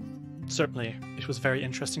 Certainly, it was very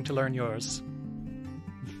interesting to learn yours.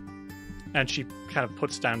 And she kind of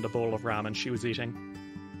puts down the bowl of ramen she was eating.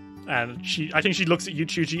 And I think she looks at you,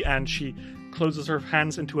 Chuji, and she closes her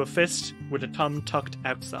hands into a fist with a thumb tucked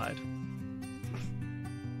outside.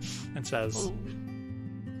 And says,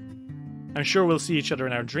 I'm sure we'll see each other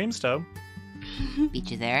in our dreams, though.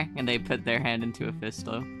 Beat you there. And they put their hand into a fist,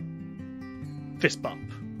 though. Fist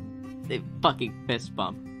bump. They fucking fist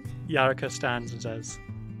bump. Yarka stands and says,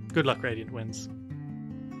 good luck, Radiant Winds.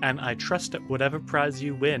 And I trust that whatever prize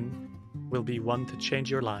you win will be one to change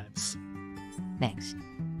your lives. Thanks.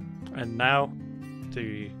 And now,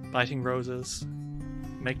 the Biting Roses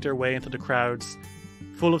make their way into the crowds,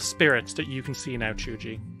 full of spirits that you can see now,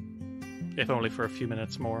 Chuji. If only for a few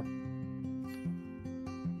minutes more.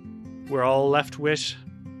 We're all left with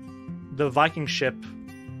the Viking ship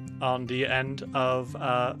on the end of,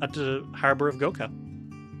 at the harbor of Goka.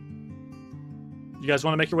 You guys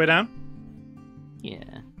want to make your way down?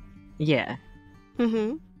 Yeah. Yeah.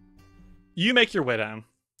 Mm-hmm. You make your way down,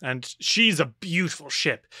 and she's a beautiful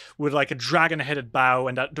ship with like a dragon-headed bow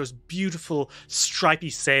and those beautiful stripy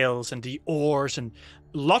sails and the oars and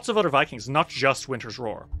lots of other Vikings, not just Winter's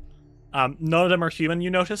Roar. None of them are human, you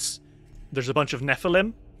notice. There's a bunch of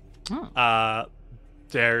Nephilim. Oh.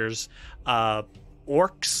 There's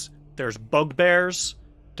orcs. There's bugbears.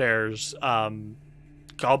 There's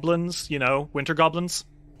goblins, winter goblins.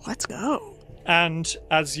 Let's go. And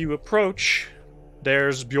as you approach,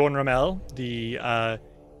 there's Bjorn Ramel, the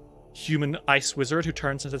human ice wizard, who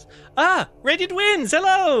turns and says, Radiant Winds,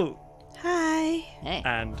 hello! Hi. Hey.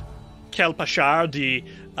 And Kel Pashar, the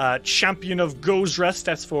champion of Gozra,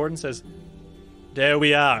 steps forward and says, there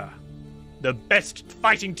we are. The best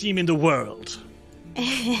fighting team in the world.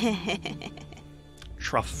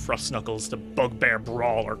 Truff Frostknuckles, the bugbear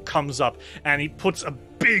brawler, comes up and he puts a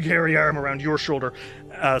big hairy arm around your shoulder,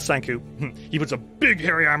 Sanku. He puts a big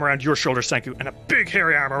hairy arm around your shoulder, Sanku, and a big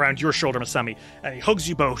hairy arm around your shoulder, Masami. And he hugs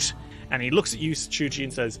you both, and he looks at you, Chuji,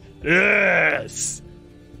 and says, yes!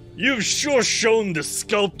 You've sure shown the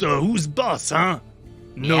sculptor who's boss, huh?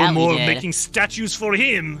 No Yeah, we more did. making statues for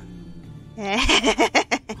him.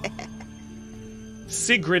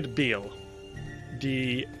 Sigrid Beale,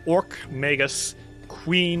 the Orc Magus,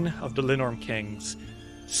 Queen of the Linorm Kings,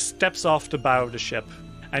 steps off the bow of the ship,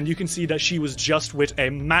 and you can see that she was just with a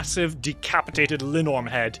massive decapitated Linorm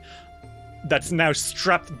head that's now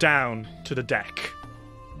strapped down to the deck.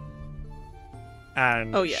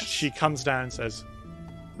 And Oh, yes. she comes down and says,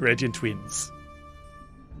 Radiant Twins.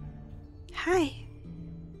 Hi.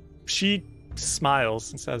 She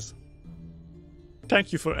smiles and says,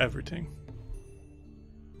 thank you for everything.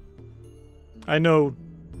 I know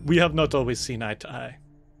we have not always seen eye to eye.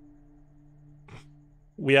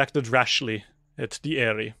 We acted rashly at the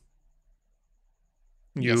Eyrie.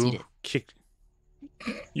 Yes, you did.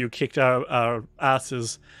 You kicked our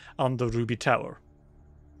asses on the Ruby Tower.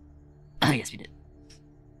 Oh, yes, we did.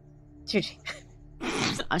 Chuchi.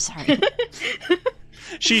 I'm sorry.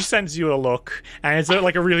 She sends you a look, and it's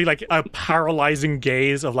like a really like a paralyzing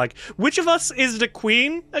gaze of like, which of us is the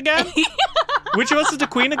queen again? Which of us is the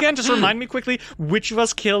queen again? Just remind me quickly, which of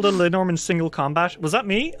us killed a Linorm in single combat? Was that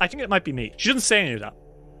me? I think it might be me. She didn't say any of that.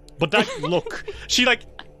 But that look, she like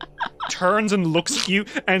turns and looks at you,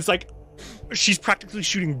 and it's like she's practically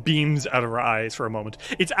shooting beams out of her eyes for a moment.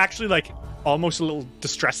 It's actually like almost a little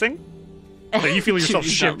distressing. Like you feel yourself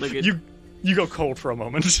shift. You go cold for a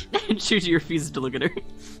moment. Chuchi refuses to look at her.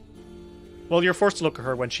 Well, you're forced to look at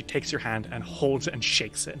her when she takes your hand and holds it and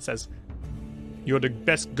shakes it and says, "You're the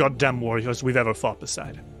best goddamn warriors we've ever fought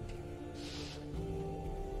beside.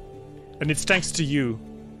 And it's thanks to you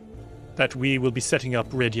that we will be setting up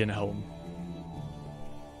Radiantholm.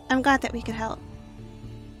 I'm glad that we could help.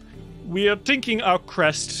 We are thinking our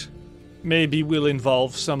crest maybe will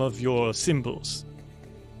involve some of your symbols.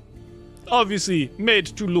 Obviously made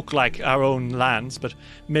to look like our own lands, but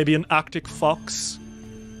maybe an Arctic fox,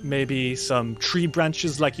 maybe some tree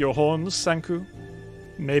branches like your horns, Sanku,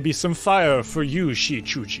 maybe some fire for you,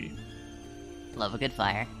 Shi-Chuchi. Love a good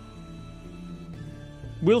fire.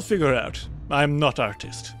 We'll figure it out. I am not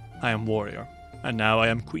artist. I am warrior. And now I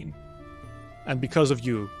am queen. And because of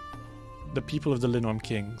you, the people of the Linorm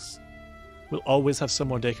Kings will always have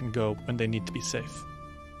somewhere they can go when they need to be safe.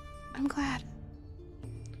 I'm glad.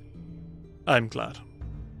 I'm glad.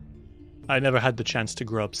 I never had the chance to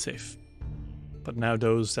grow up safe. But now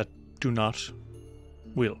those that do not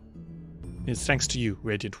will. It's thanks to you,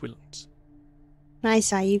 Radiant Willows. When I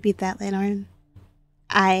saw you beat that Linorm,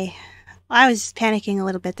 I was panicking a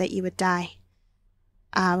little bit that you would die.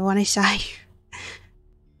 When I saw you,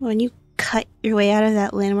 when you cut your way out of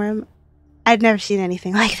that Linorm, I'd never seen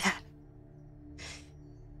anything like that.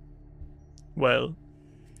 Well,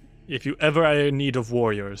 if you ever are in need of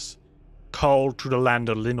warriors, call to the land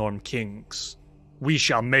of Linorm Kings. We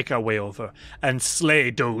shall make our way over and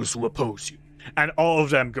slay those who oppose you. And all of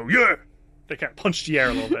them go, yeah! They kind of punch the air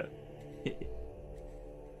a little bit.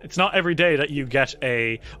 It's not every day that you get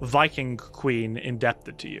a Viking queen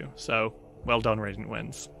indebted to you, so well done, Radiant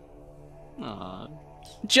Winds. Aww.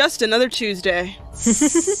 Just another Tuesday.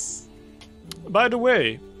 By the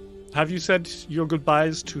way, have you said your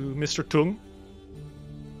goodbyes to Mr. Tung?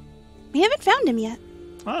 We haven't found him yet.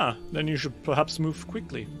 Ah, then you should perhaps move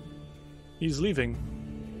quickly. He's leaving.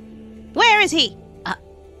 Where is he?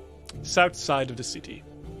 South side of the city.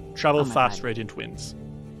 Travel Oh my fast, God. Radiant Winds.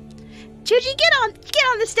 Chuchi, get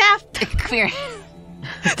on the staff. Come here.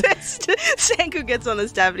 Sanku gets on the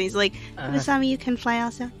staff and he's like, Masami, you can fly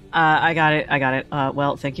also. I got it.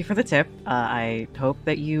 Well, thank you for the tip. I hope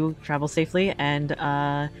that you travel safely and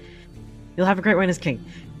you'll have a great reign as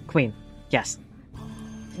queen. Yes.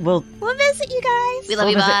 We'll visit you guys. We love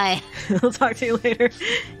you, visit- bye. we'll talk to you later.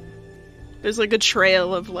 there's like a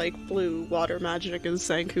trail of like blue water magic as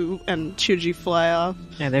Sanku and Chuji fly off.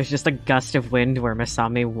 Yeah, there's just a gust of wind where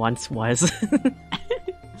Masami once was.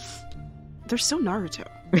 They're so Naruto.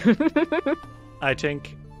 I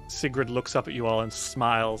think Sigrid looks up at you all and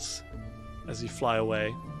smiles as you fly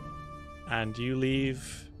away. And you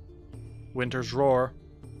leave Winter's Roar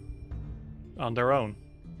on their own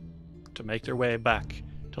to make their way back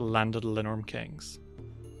to the land of the Linorm Kings.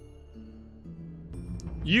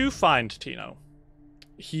 You find Tino.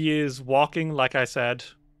 He is walking, like I said,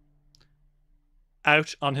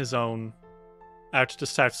 out on his own, out to the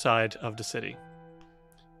south side of the city.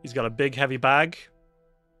 He's got a big heavy bag,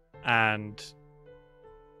 and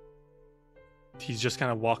he's just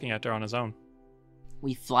kind of walking out there on his own.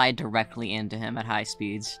 We fly directly into him at high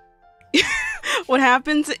speeds. What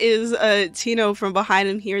happens is Tino from behind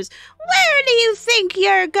him hears, "Where do you think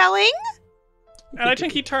you're going?" And I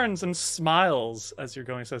think he turns and smiles as you're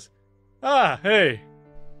going and says, "Ah, hey,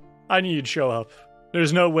 I knew you'd show up.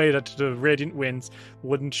 There's no way that the Radiant Winds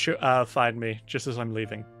wouldn't find me just as I'm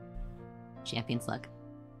leaving." Champion's luck.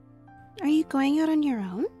 Are you going out on your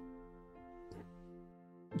own?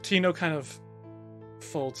 Tino kind of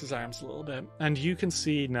folds his arms a little bit, and you can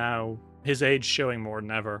see now his age showing more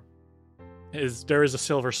than ever. There is a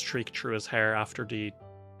silver streak through his hair after the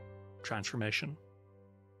transformation.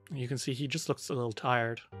 You can see he just looks a little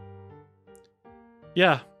tired.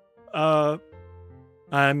 Yeah, I'm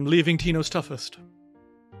leaving Tino's toughest.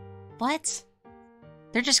 What?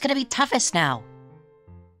 They're just gonna be toughest now.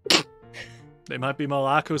 They might be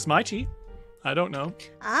Malako's mighty. I don't know.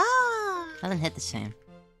 Ah. Doesn't hit the same.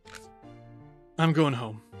 I'm going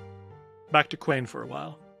home. Back to Quain for a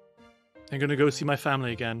while. I'm gonna go see my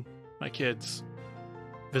family again, my kids.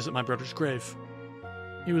 Visit my brother's grave.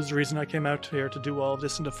 He was the reason I came out here to do all of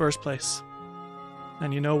this in the first place.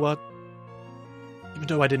 And you know what? Even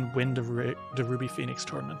though I didn't win the Ruby Phoenix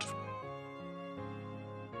tournament,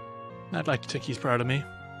 I'd like to think he's proud of me.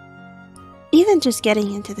 Even just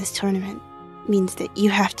getting into this tournament means that you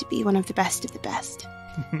have to be one of the best of the best.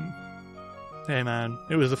 Hey man,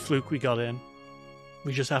 it was a fluke we got in.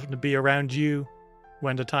 We just happened to be around you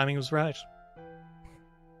when the timing was right.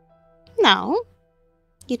 No.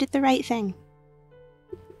 You did the right thing.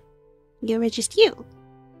 You were just you.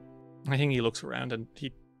 I think he looks around and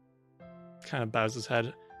he kind of bows his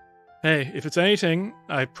head. Hey, if it's anything,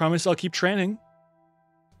 I promise I'll keep training.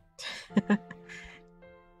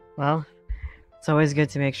 Well, it's always good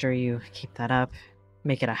to make sure you keep that up,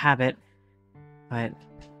 make it a habit. But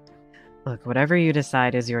look, whatever you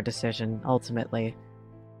decide is your decision, ultimately.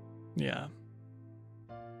 Yeah.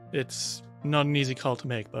 It's not an easy call to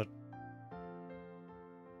make, but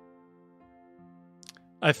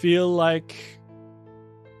I feel like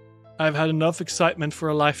I've had enough excitement for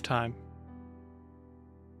a lifetime.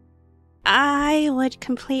 I would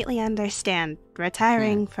completely understand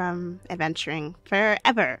retiring from adventuring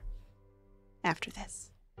forever after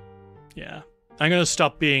this. Yeah. I'm gonna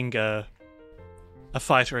stop being a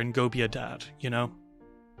fighter and go be a dad, you know?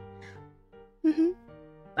 Mm-hmm.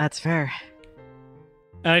 That's fair.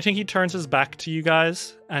 And I think he turns his back to you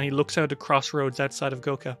guys, and he looks out the crossroads outside of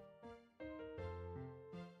Goka.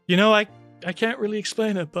 You know, I can't really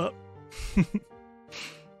explain it, but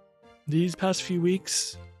these past few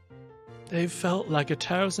weeks, they've felt like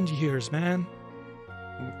 1,000 years, man.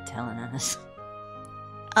 You're telling us.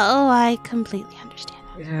 Oh, I completely understand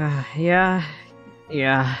that.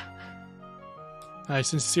 Yeah. I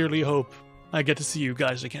sincerely hope I get to see you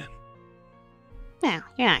guys again. Well,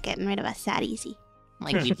 you're not getting rid of us that easy.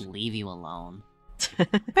 Like we'd leave you alone. We're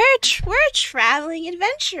a traveling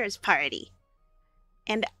adventurers party.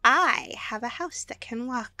 And I have a house that can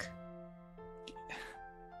walk.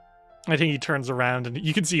 I think he turns around and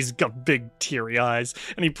you can see he's got big teary eyes,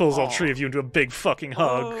 and he pulls all three of you into a big fucking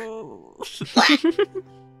hug.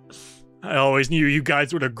 I always knew you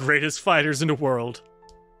guys were the greatest fighters in the world.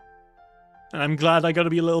 And I'm glad I got to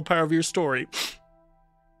be a little part of your story.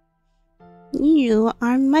 You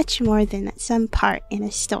are much more than some part in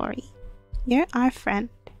a story. You're our friend.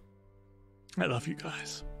 I love you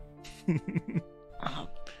guys. Oh,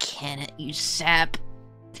 can it, you sap?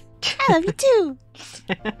 I love you too.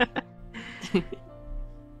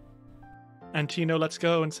 And Tino lets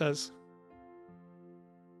go and says,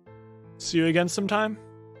 see you again sometime?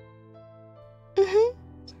 Mm-hmm.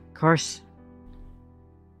 Of course.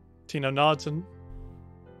 Tino nods and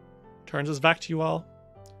turns his back to you all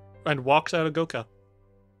and walks out of Goka.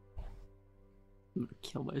 I'm gonna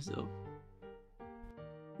kill myself.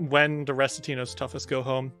 When the rest of Tino's toughest go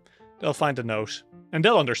home, they'll find a note, and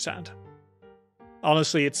they'll understand.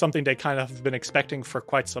 Honestly, it's something they kind of have been expecting for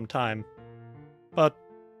quite some time. But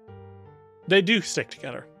they do stick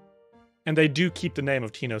together. And they do keep the name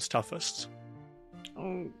of Tino's toughest.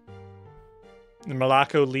 And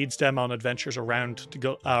Malako leads them on adventures around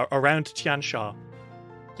Tiansha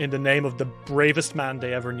in the name of the bravest man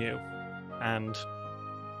they ever knew. And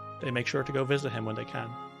they make sure to go visit him when they can.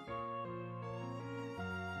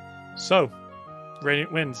 So,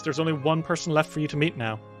 Radiant Winds, there's only one person left for you to meet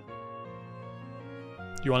now.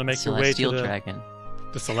 You want to make your way to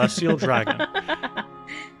the Celestial Dragon.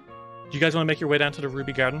 You guys want to make your way down to the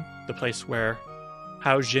Ruby Garden, the place where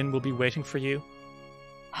Hao Jin will be waiting for you?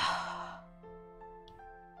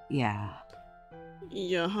 Yeah.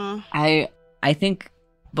 Yeah, huh? I think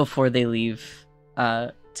before they leave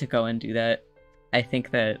to go and do that, I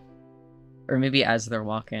think that, or maybe as they're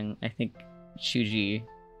walking, I think Shuji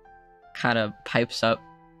kind of pipes up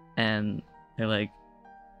and they're like,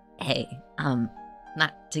 Hey,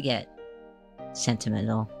 not to get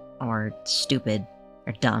sentimental or stupid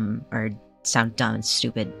or dumb or sound dumb and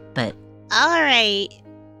stupid, but Alright.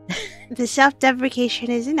 The self-deprecation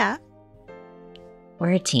is enough.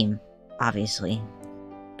 we're a team, obviously.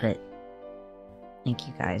 But thank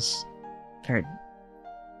you guys for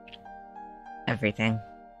everything,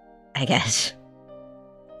 I guess.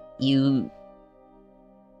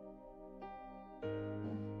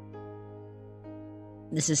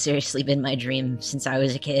 This has seriously been my dream since I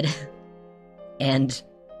was a kid. And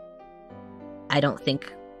I don't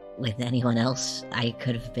think with anyone else I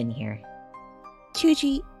could have been here.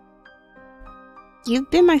 Chuji, you've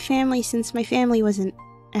been my family since my family wasn't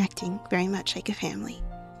acting very much like a family.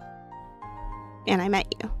 And I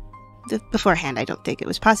met you. beforehand, I don't think it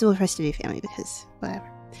was possible for us to be family because whatever.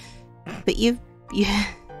 But you've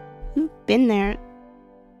been there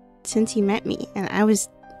since you met me, and I was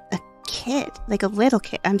a kid, like a little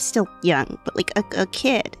kid. I'm still young, but like a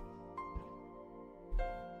kid.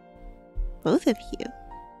 Both of you.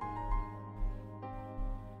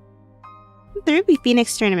 The Ruby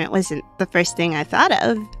Phoenix tournament wasn't the first thing I thought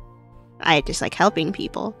of. I just like helping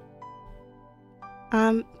people.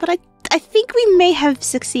 But I think we may have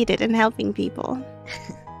succeeded in helping people.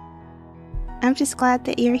 I'm just glad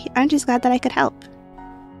that you're here. I'm just glad that I could help.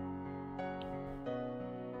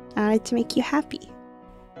 I wanted to make you happy.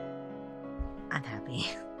 I'm happy.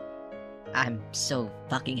 I'm so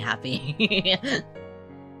fucking happy.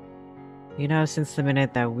 You know, since the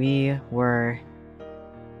minute that we were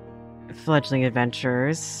fledgling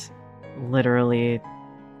adventurers, literally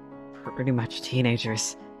pretty much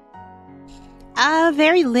teenagers.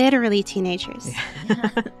 Very literally teenagers.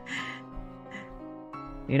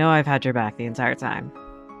 You know, I've had your back the entire time.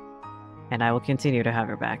 And I will continue to have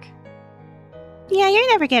your back. Yeah, you're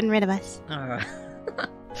never getting rid of us.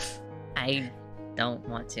 I don't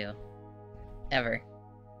want to. Ever.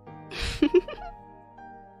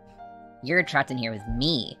 You're trapped in here with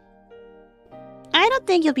me. I don't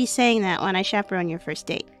think you'll be saying that when I chaperone your first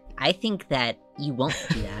date. I think that you won't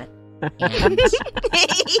do that. And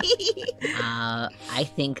I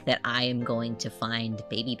think that I am going to find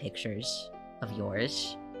baby pictures of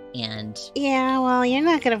yours, and yeah, well, you're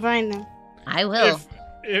not gonna find them. I will.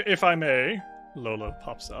 If I may, Lolo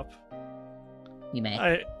pops up. You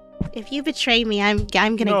may. If you betray me, I'm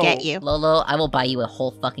gonna get you. Lolo, I will buy you a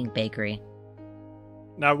whole fucking bakery.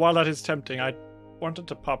 Now, while that is tempting, I wanted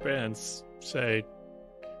to pop in and say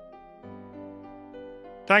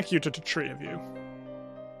thank you to the three of you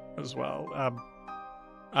as well.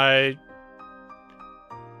 I'm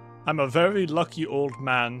a very lucky old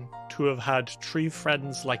man to have had 3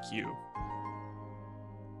 friends like you.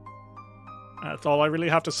 That's all I really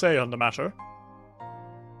have to say on the matter.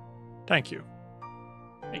 Thank you.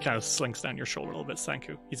 He kind of slinks down your shoulder a little bit,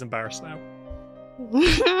 Senku. He's embarrassed now.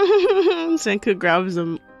 Senku grabs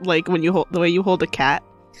him like when you hold the way you hold a cat.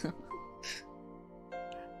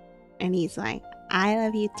 And he's like, I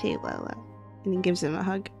love you too, Lolo. And he gives him a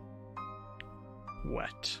hug.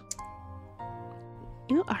 Wet.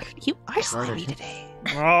 You are slimy today.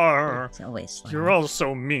 Arr, It's always slimy. you're all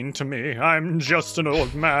so mean to me. I'm just an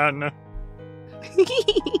old man.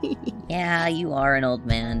 Yeah, you are an old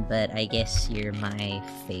man, but I guess you're my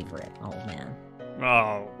favorite old man.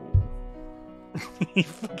 Oh. He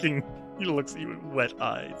looks at you with wet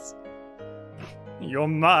eyes. You're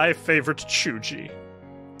my favorite Chuji.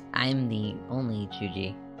 I'm the only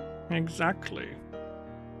Chuji. Exactly.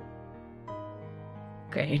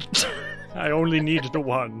 Great. I only need the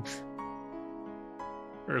one.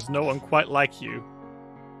 There's no one quite like you.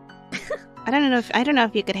 I don't know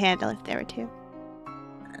if you could handle if there were 2.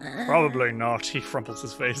 Probably not. He frumples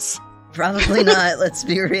his face. Probably not, let's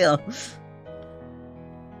be real.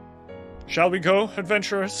 Shall we go,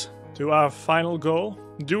 adventurers, to our final goal?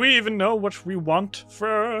 Do we even know what we want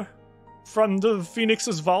from the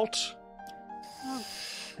Phoenix's vault?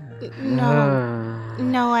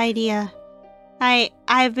 No idea.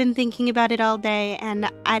 I've been thinking about it all day, and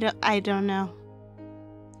I don't know.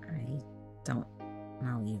 I don't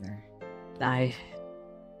know either.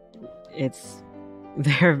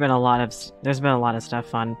 There's been a lot of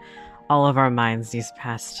stuff on all of our minds these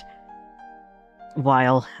past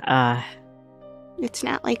while. It's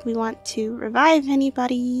not like we want to revive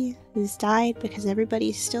anybody who's died because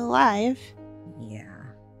everybody's still alive. Yeah.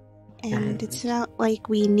 And it's not like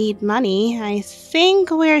we need money. I think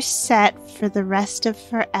we're set for the rest of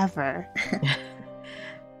forever.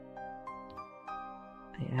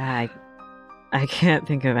 Yeah, I can't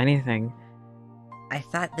think of anything. I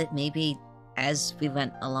thought that maybe as we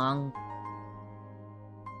went along,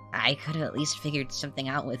 I could have at least figured something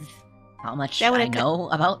out with how much I know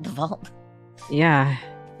about the vault. Yeah.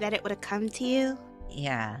 That it would have come to you?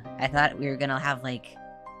 Yeah, I thought we were gonna have, like,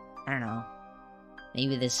 I don't know,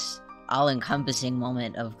 maybe this all-encompassing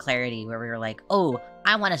moment of clarity where we were like, oh,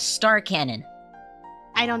 I want a star cannon.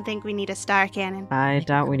 I don't think we need a star cannon. I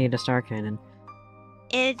doubt we need a star cannon.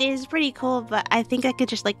 It is pretty cool, but I think I could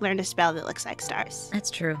just, like, learn a spell that looks like stars.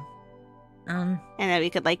 That's true. And then we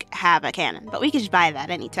could, like, have a cannon. But we could just buy that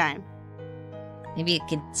anytime. Maybe it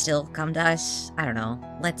could still come to us. I don't know.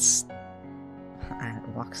 Let's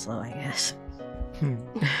walk slow, I guess.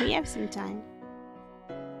 We have some time.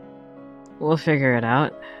 We'll figure it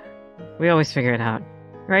out. We always figure it out,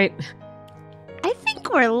 right? I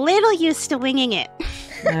think we're a little used to winging it.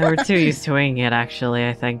 We're too used to winging it, actually.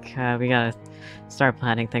 I think we gotta start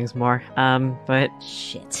planning things more. But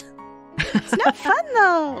Shit. It's not fun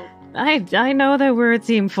though. I know that we're a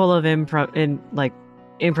team full of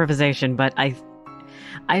improvisation, but I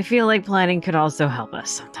feel like planning could also help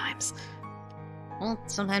us sometimes. Well,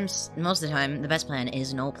 sometimes, most of the time, the best plan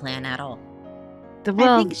is no plan at all.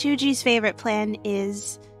 I think Shuji's favorite plan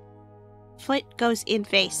is foot goes in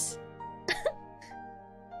face.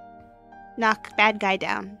 Knock bad guy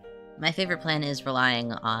down. My favorite plan is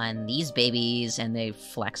relying on these babies and they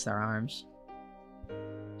flex their arms.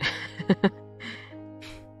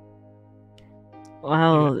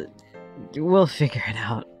 Well, we'll figure it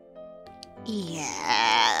out.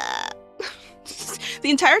 Yeah. The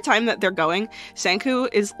entire time that they're going, Senku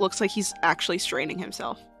looks like he's actually straining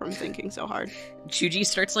himself from thinking so hard. Chuji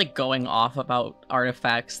starts like going off about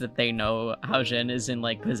artifacts that they know Haojin is in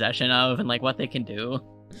like possession of and like what they can do.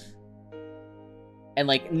 And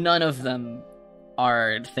like none of them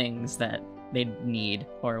are things that they'd need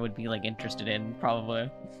or would be like interested in, probably.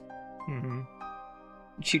 Mm-hmm.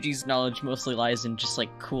 Chuji's knowledge mostly lies in just like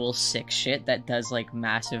cool, sick shit that does like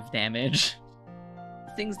massive damage.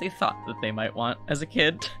 Things they thought that they might want as a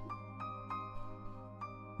kid.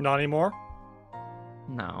 Not anymore?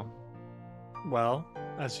 No. Well,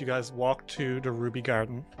 as you guys walk to the Ruby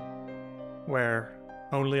Garden, where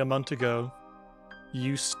only a month ago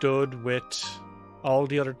you stood with all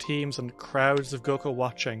the other teams and crowds of Goko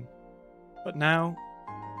watching, but now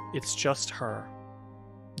it's just her,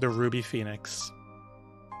 the Ruby Phoenix,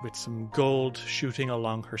 with some gold shooting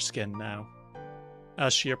along her skin now.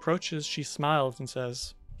 As she approaches, she smiles and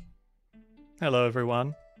says, "Hello,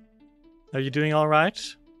 everyone. Are you doing all right?"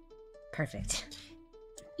 Perfect.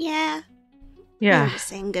 Yeah. Yeah. I'm just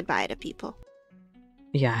saying goodbye to people.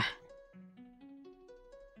 Yeah.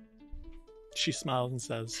 She smiles and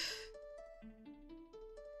says,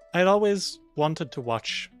 "I'd always wanted to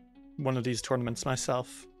watch one of these tournaments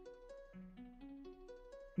myself.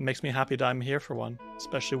 It makes me happy that I'm here for one,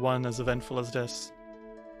 especially one as eventful as this.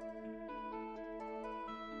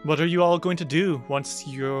 What are you all going to do once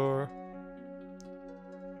you've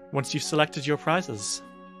selected your prizes?"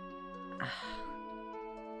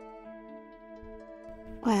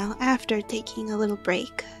 Well, after taking a little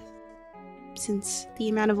break, since the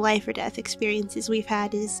amount of life or death experiences we've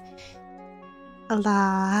had is a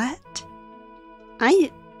lot,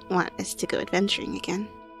 I want us to go adventuring again.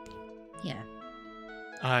 Yeah.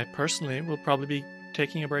 I personally will probably be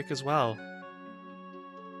taking a break as well.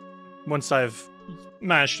 Once I've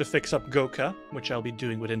managed to fix up Goka, which I'll be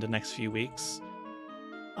doing within the next few weeks,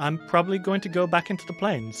 I'm probably going to go back into the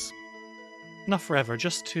plains. Not forever,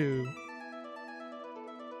 just to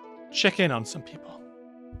check in on some people.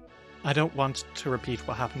 I don't want to repeat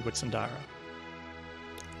what happened with Sandara.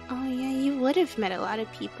 Oh yeah, you would have met a lot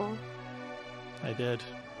of people. I did.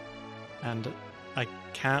 And I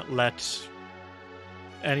can't let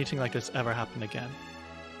anything like this ever happen again.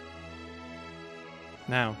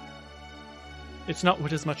 Now, it's not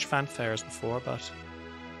with as much fanfare as before, but...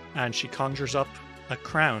 And she conjures up a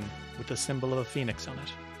crown with the symbol of a phoenix on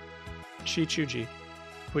it. Shichuji,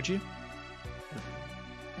 would you?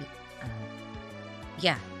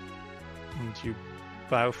 Yeah. And you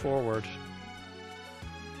bow forward.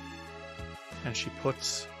 And she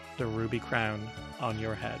puts the ruby crown on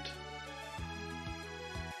your head.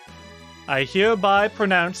 I hereby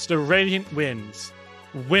pronounce the Radiant Winds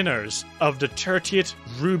winners of the 30th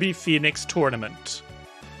Ruby Phoenix tournament.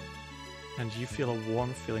 And you feel a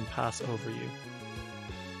warm feeling pass over you.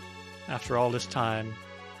 After all this time,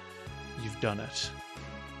 you've done it.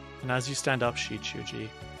 And as you stand up, Shichuji,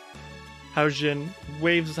 Haojin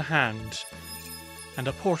waves a hand, and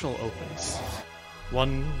a portal opens.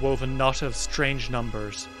 One woven not of strange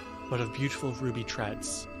numbers, but of beautiful ruby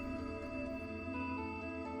threads.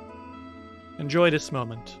 Enjoy this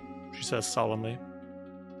moment, she says solemnly.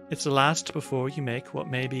 It's the last before you make what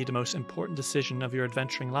may be the most important decision of your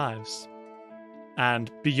adventuring lives.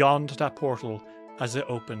 And beyond that portal, as it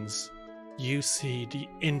opens, you see the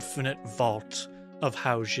infinite vault of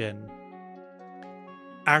Haojin.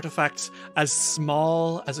 Artifacts as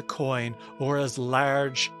small as a coin or as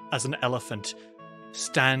large as an elephant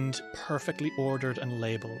stand perfectly ordered and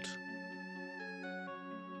labeled.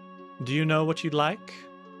 Do you know what you'd like?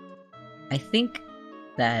 I think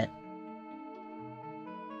that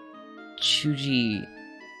Chuji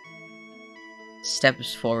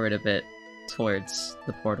steps forward a bit towards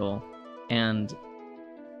the portal, and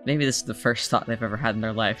maybe this is the first thought they've ever had in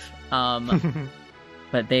their life.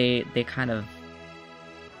 But they kind of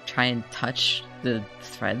try and touch the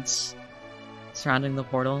threads surrounding the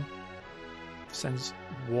portal. Sends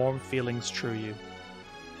warm feelings through you.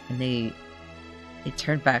 And they They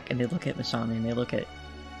turn back and they look at Masami and they look at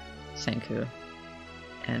Senku,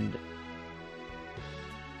 and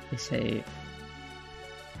they say,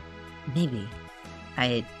 maybe.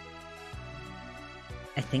 I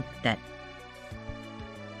think that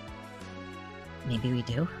maybe we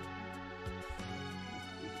do.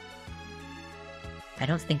 I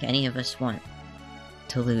don't think any of us want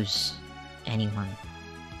to lose anyone.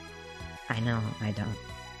 I know I don't.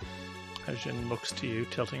 Haijin looks to you,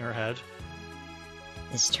 tilting her head.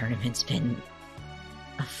 This tournament's been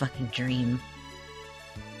a fucking dream.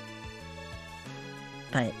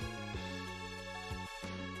 But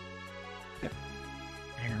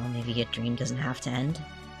I don't know, maybe a dream doesn't have to end.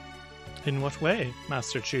 In what way,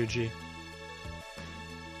 Master Chuji?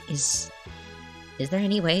 Is there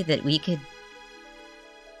any way that we could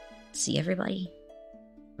see everybody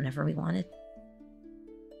whenever we wanted?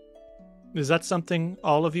 Is that something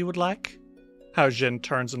all of you would like? Haojin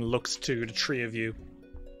turns and looks to the three of you.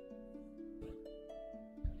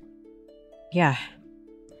 Yeah,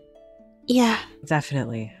 Yeah.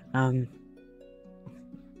 definitely.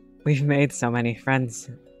 We've made so many friends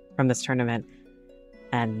from this tournament,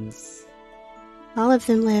 and All of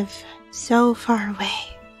them live so far away.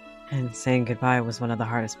 saying goodbye was one of the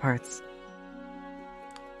hardest parts.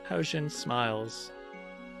 Haojin smiles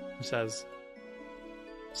and says,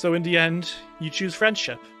 "So in the end, you choose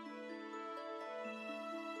friendship."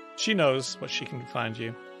 She knows what she can find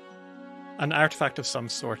you. An artifact of some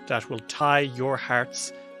sort that will tie your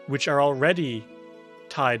hearts, which are already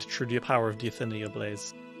tied through the power of the Athenia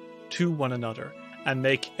Blaze, to one another, and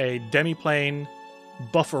make a demiplane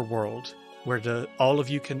buffer world where all of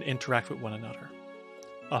you can interact with one another.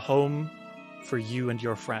 A home for you and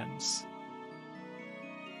your friends.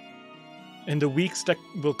 In the weeks that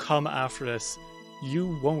will come after this,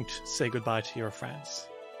 you won't say goodbye to your friends.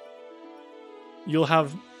 You'll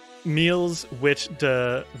have meals with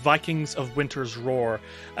the Vikings of Winter's Roar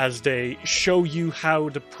as they show you how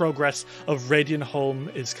the progress of Radiant Home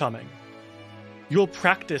is coming. You'll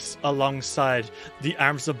practice alongside the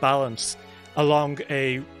Arms of Balance along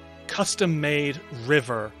a custom-made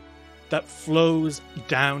river that flows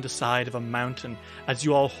down the side of a mountain as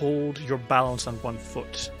you all hold your balance on one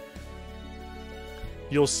foot.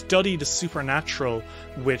 You'll study the supernatural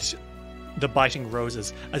with the Biting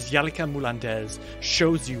Roses as Yalika Mulandez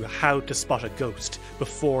shows you how to spot a ghost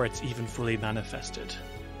before it's even fully manifested.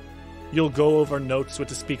 You'll go over notes with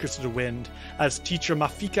the Speakers of the Wind as teacher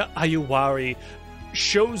Mafika Ayuwari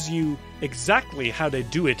shows you exactly how they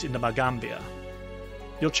do it in the Magambia.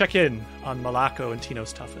 You'll check in on Malako and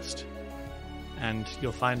Tino's toughest, and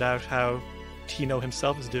you'll find out how Tino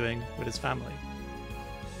himself is doing with his family.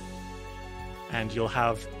 And you'll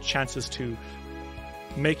have chances to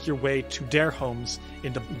make your way to their homes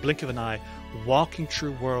in the blink of an eye, walking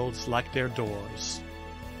through worlds like their doors.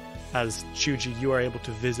 As Chuji, you are able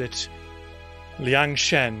to visit Liang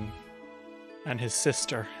Shen and his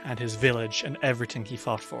sister and his village and everything he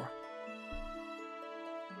fought for.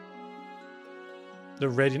 The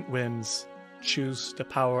Radiant Winds choose the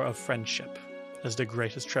power of friendship as the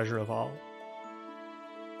greatest treasure of all.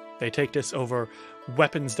 They take this over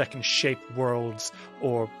weapons that can shape worlds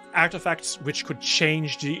or artifacts which could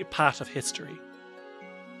change the path of history.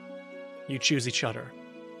 You choose each other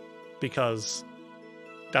because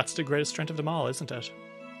that's the greatest strength of them all, isn't it?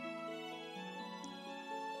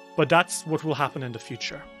 But that's what will happen in the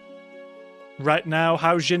future. Right now,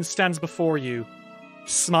 Haojin stands before you,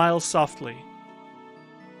 smiles softly,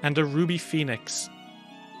 and the Ruby Phoenix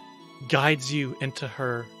guides you into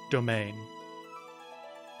her domain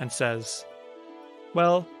and says,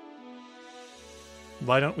 "Well,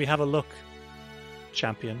 why don't we have a look,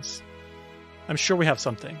 champions? I'm sure we have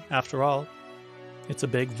something. After all, it's a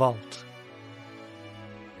big vault."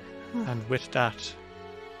 And with that,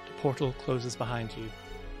 the portal closes behind you,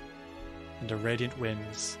 and the Radiant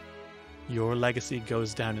Winds, your legacy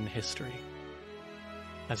goes down in history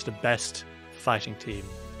as the best fighting team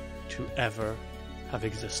to ever have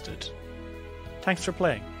existed. Thanks for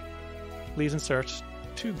playing. Please insert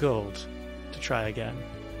 2 gold to try again.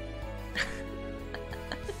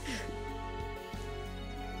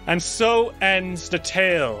 And so ends the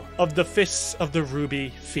tale of the Fists of the Ruby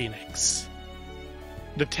Phoenix.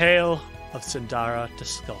 The tale of Sindara the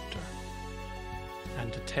Sculptor.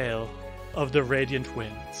 And the tale of the Radiant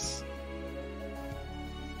Winds.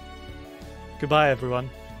 Goodbye, everyone,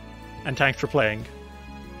 and thanks for playing.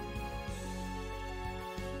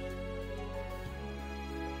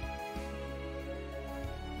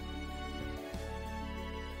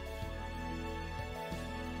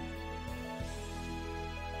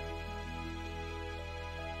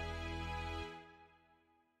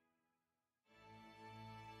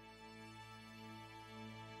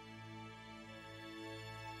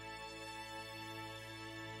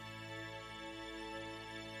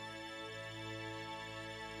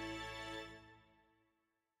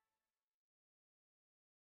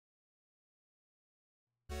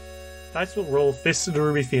 Dice Will Roll Fist of the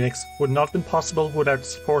Ruby Phoenix would not have been possible without the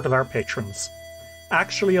support of our patrons.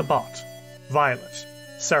 Actually a Bot, Violet,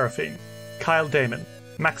 Seraphine, Kyle Damon,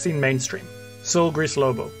 Maxine Mainstream, Soul Grease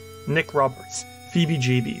Lobo, Nick Roberts, Phoebe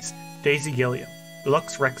GBs, Daisy Gilliam,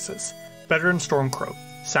 Lux Rexes, Veteran Stormcrow,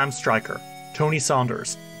 Sam Stryker, Tony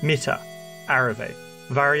Saunders, Mita, Arave,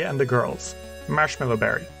 Varia and the Girls, Marshmallow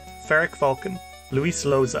Berry, Ferric Falcon, Luis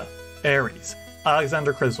Loza, Aries,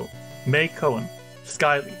 Alexander Crizzle, May Cohen,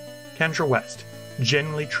 Skyly, Kendra West,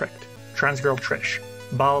 Genuinely Tricked, Transgirl Trish,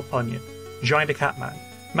 Bal Punyan, Giant Catman,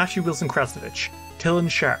 Matthew Wilson Krasnovich, Tillen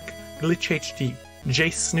Shark, Glitch HD,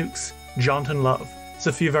 Jace Snooks, Jonathan Love,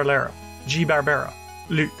 Sophia Valera, G. Barbera,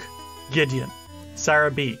 Luke, Gideon,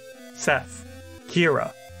 Sarah B., Seth,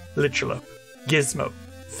 Kira, Lichalope, Gizmo,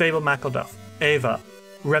 Fable McElduff, Ava,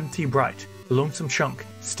 Remty Bright, Lonesome Chunk,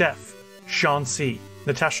 Steph, Sean C.,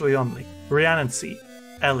 Natasha Leonley, Rhiannon C.,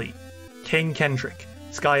 Ellie, Kane Kendrick,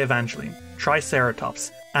 Sky Evangeline,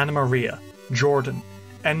 Triceratops, Anna Maria, Jordan,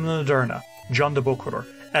 Emma Laderna, John de Boquador,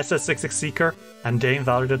 SS66 Seeker, and Dane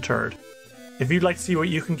Valor III. If you'd like to see what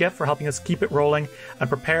you can get for helping us keep it rolling and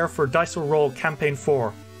prepare for Dice Will Roll Campaign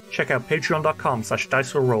 4, check out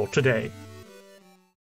patreon.com/DiceWillRoll today.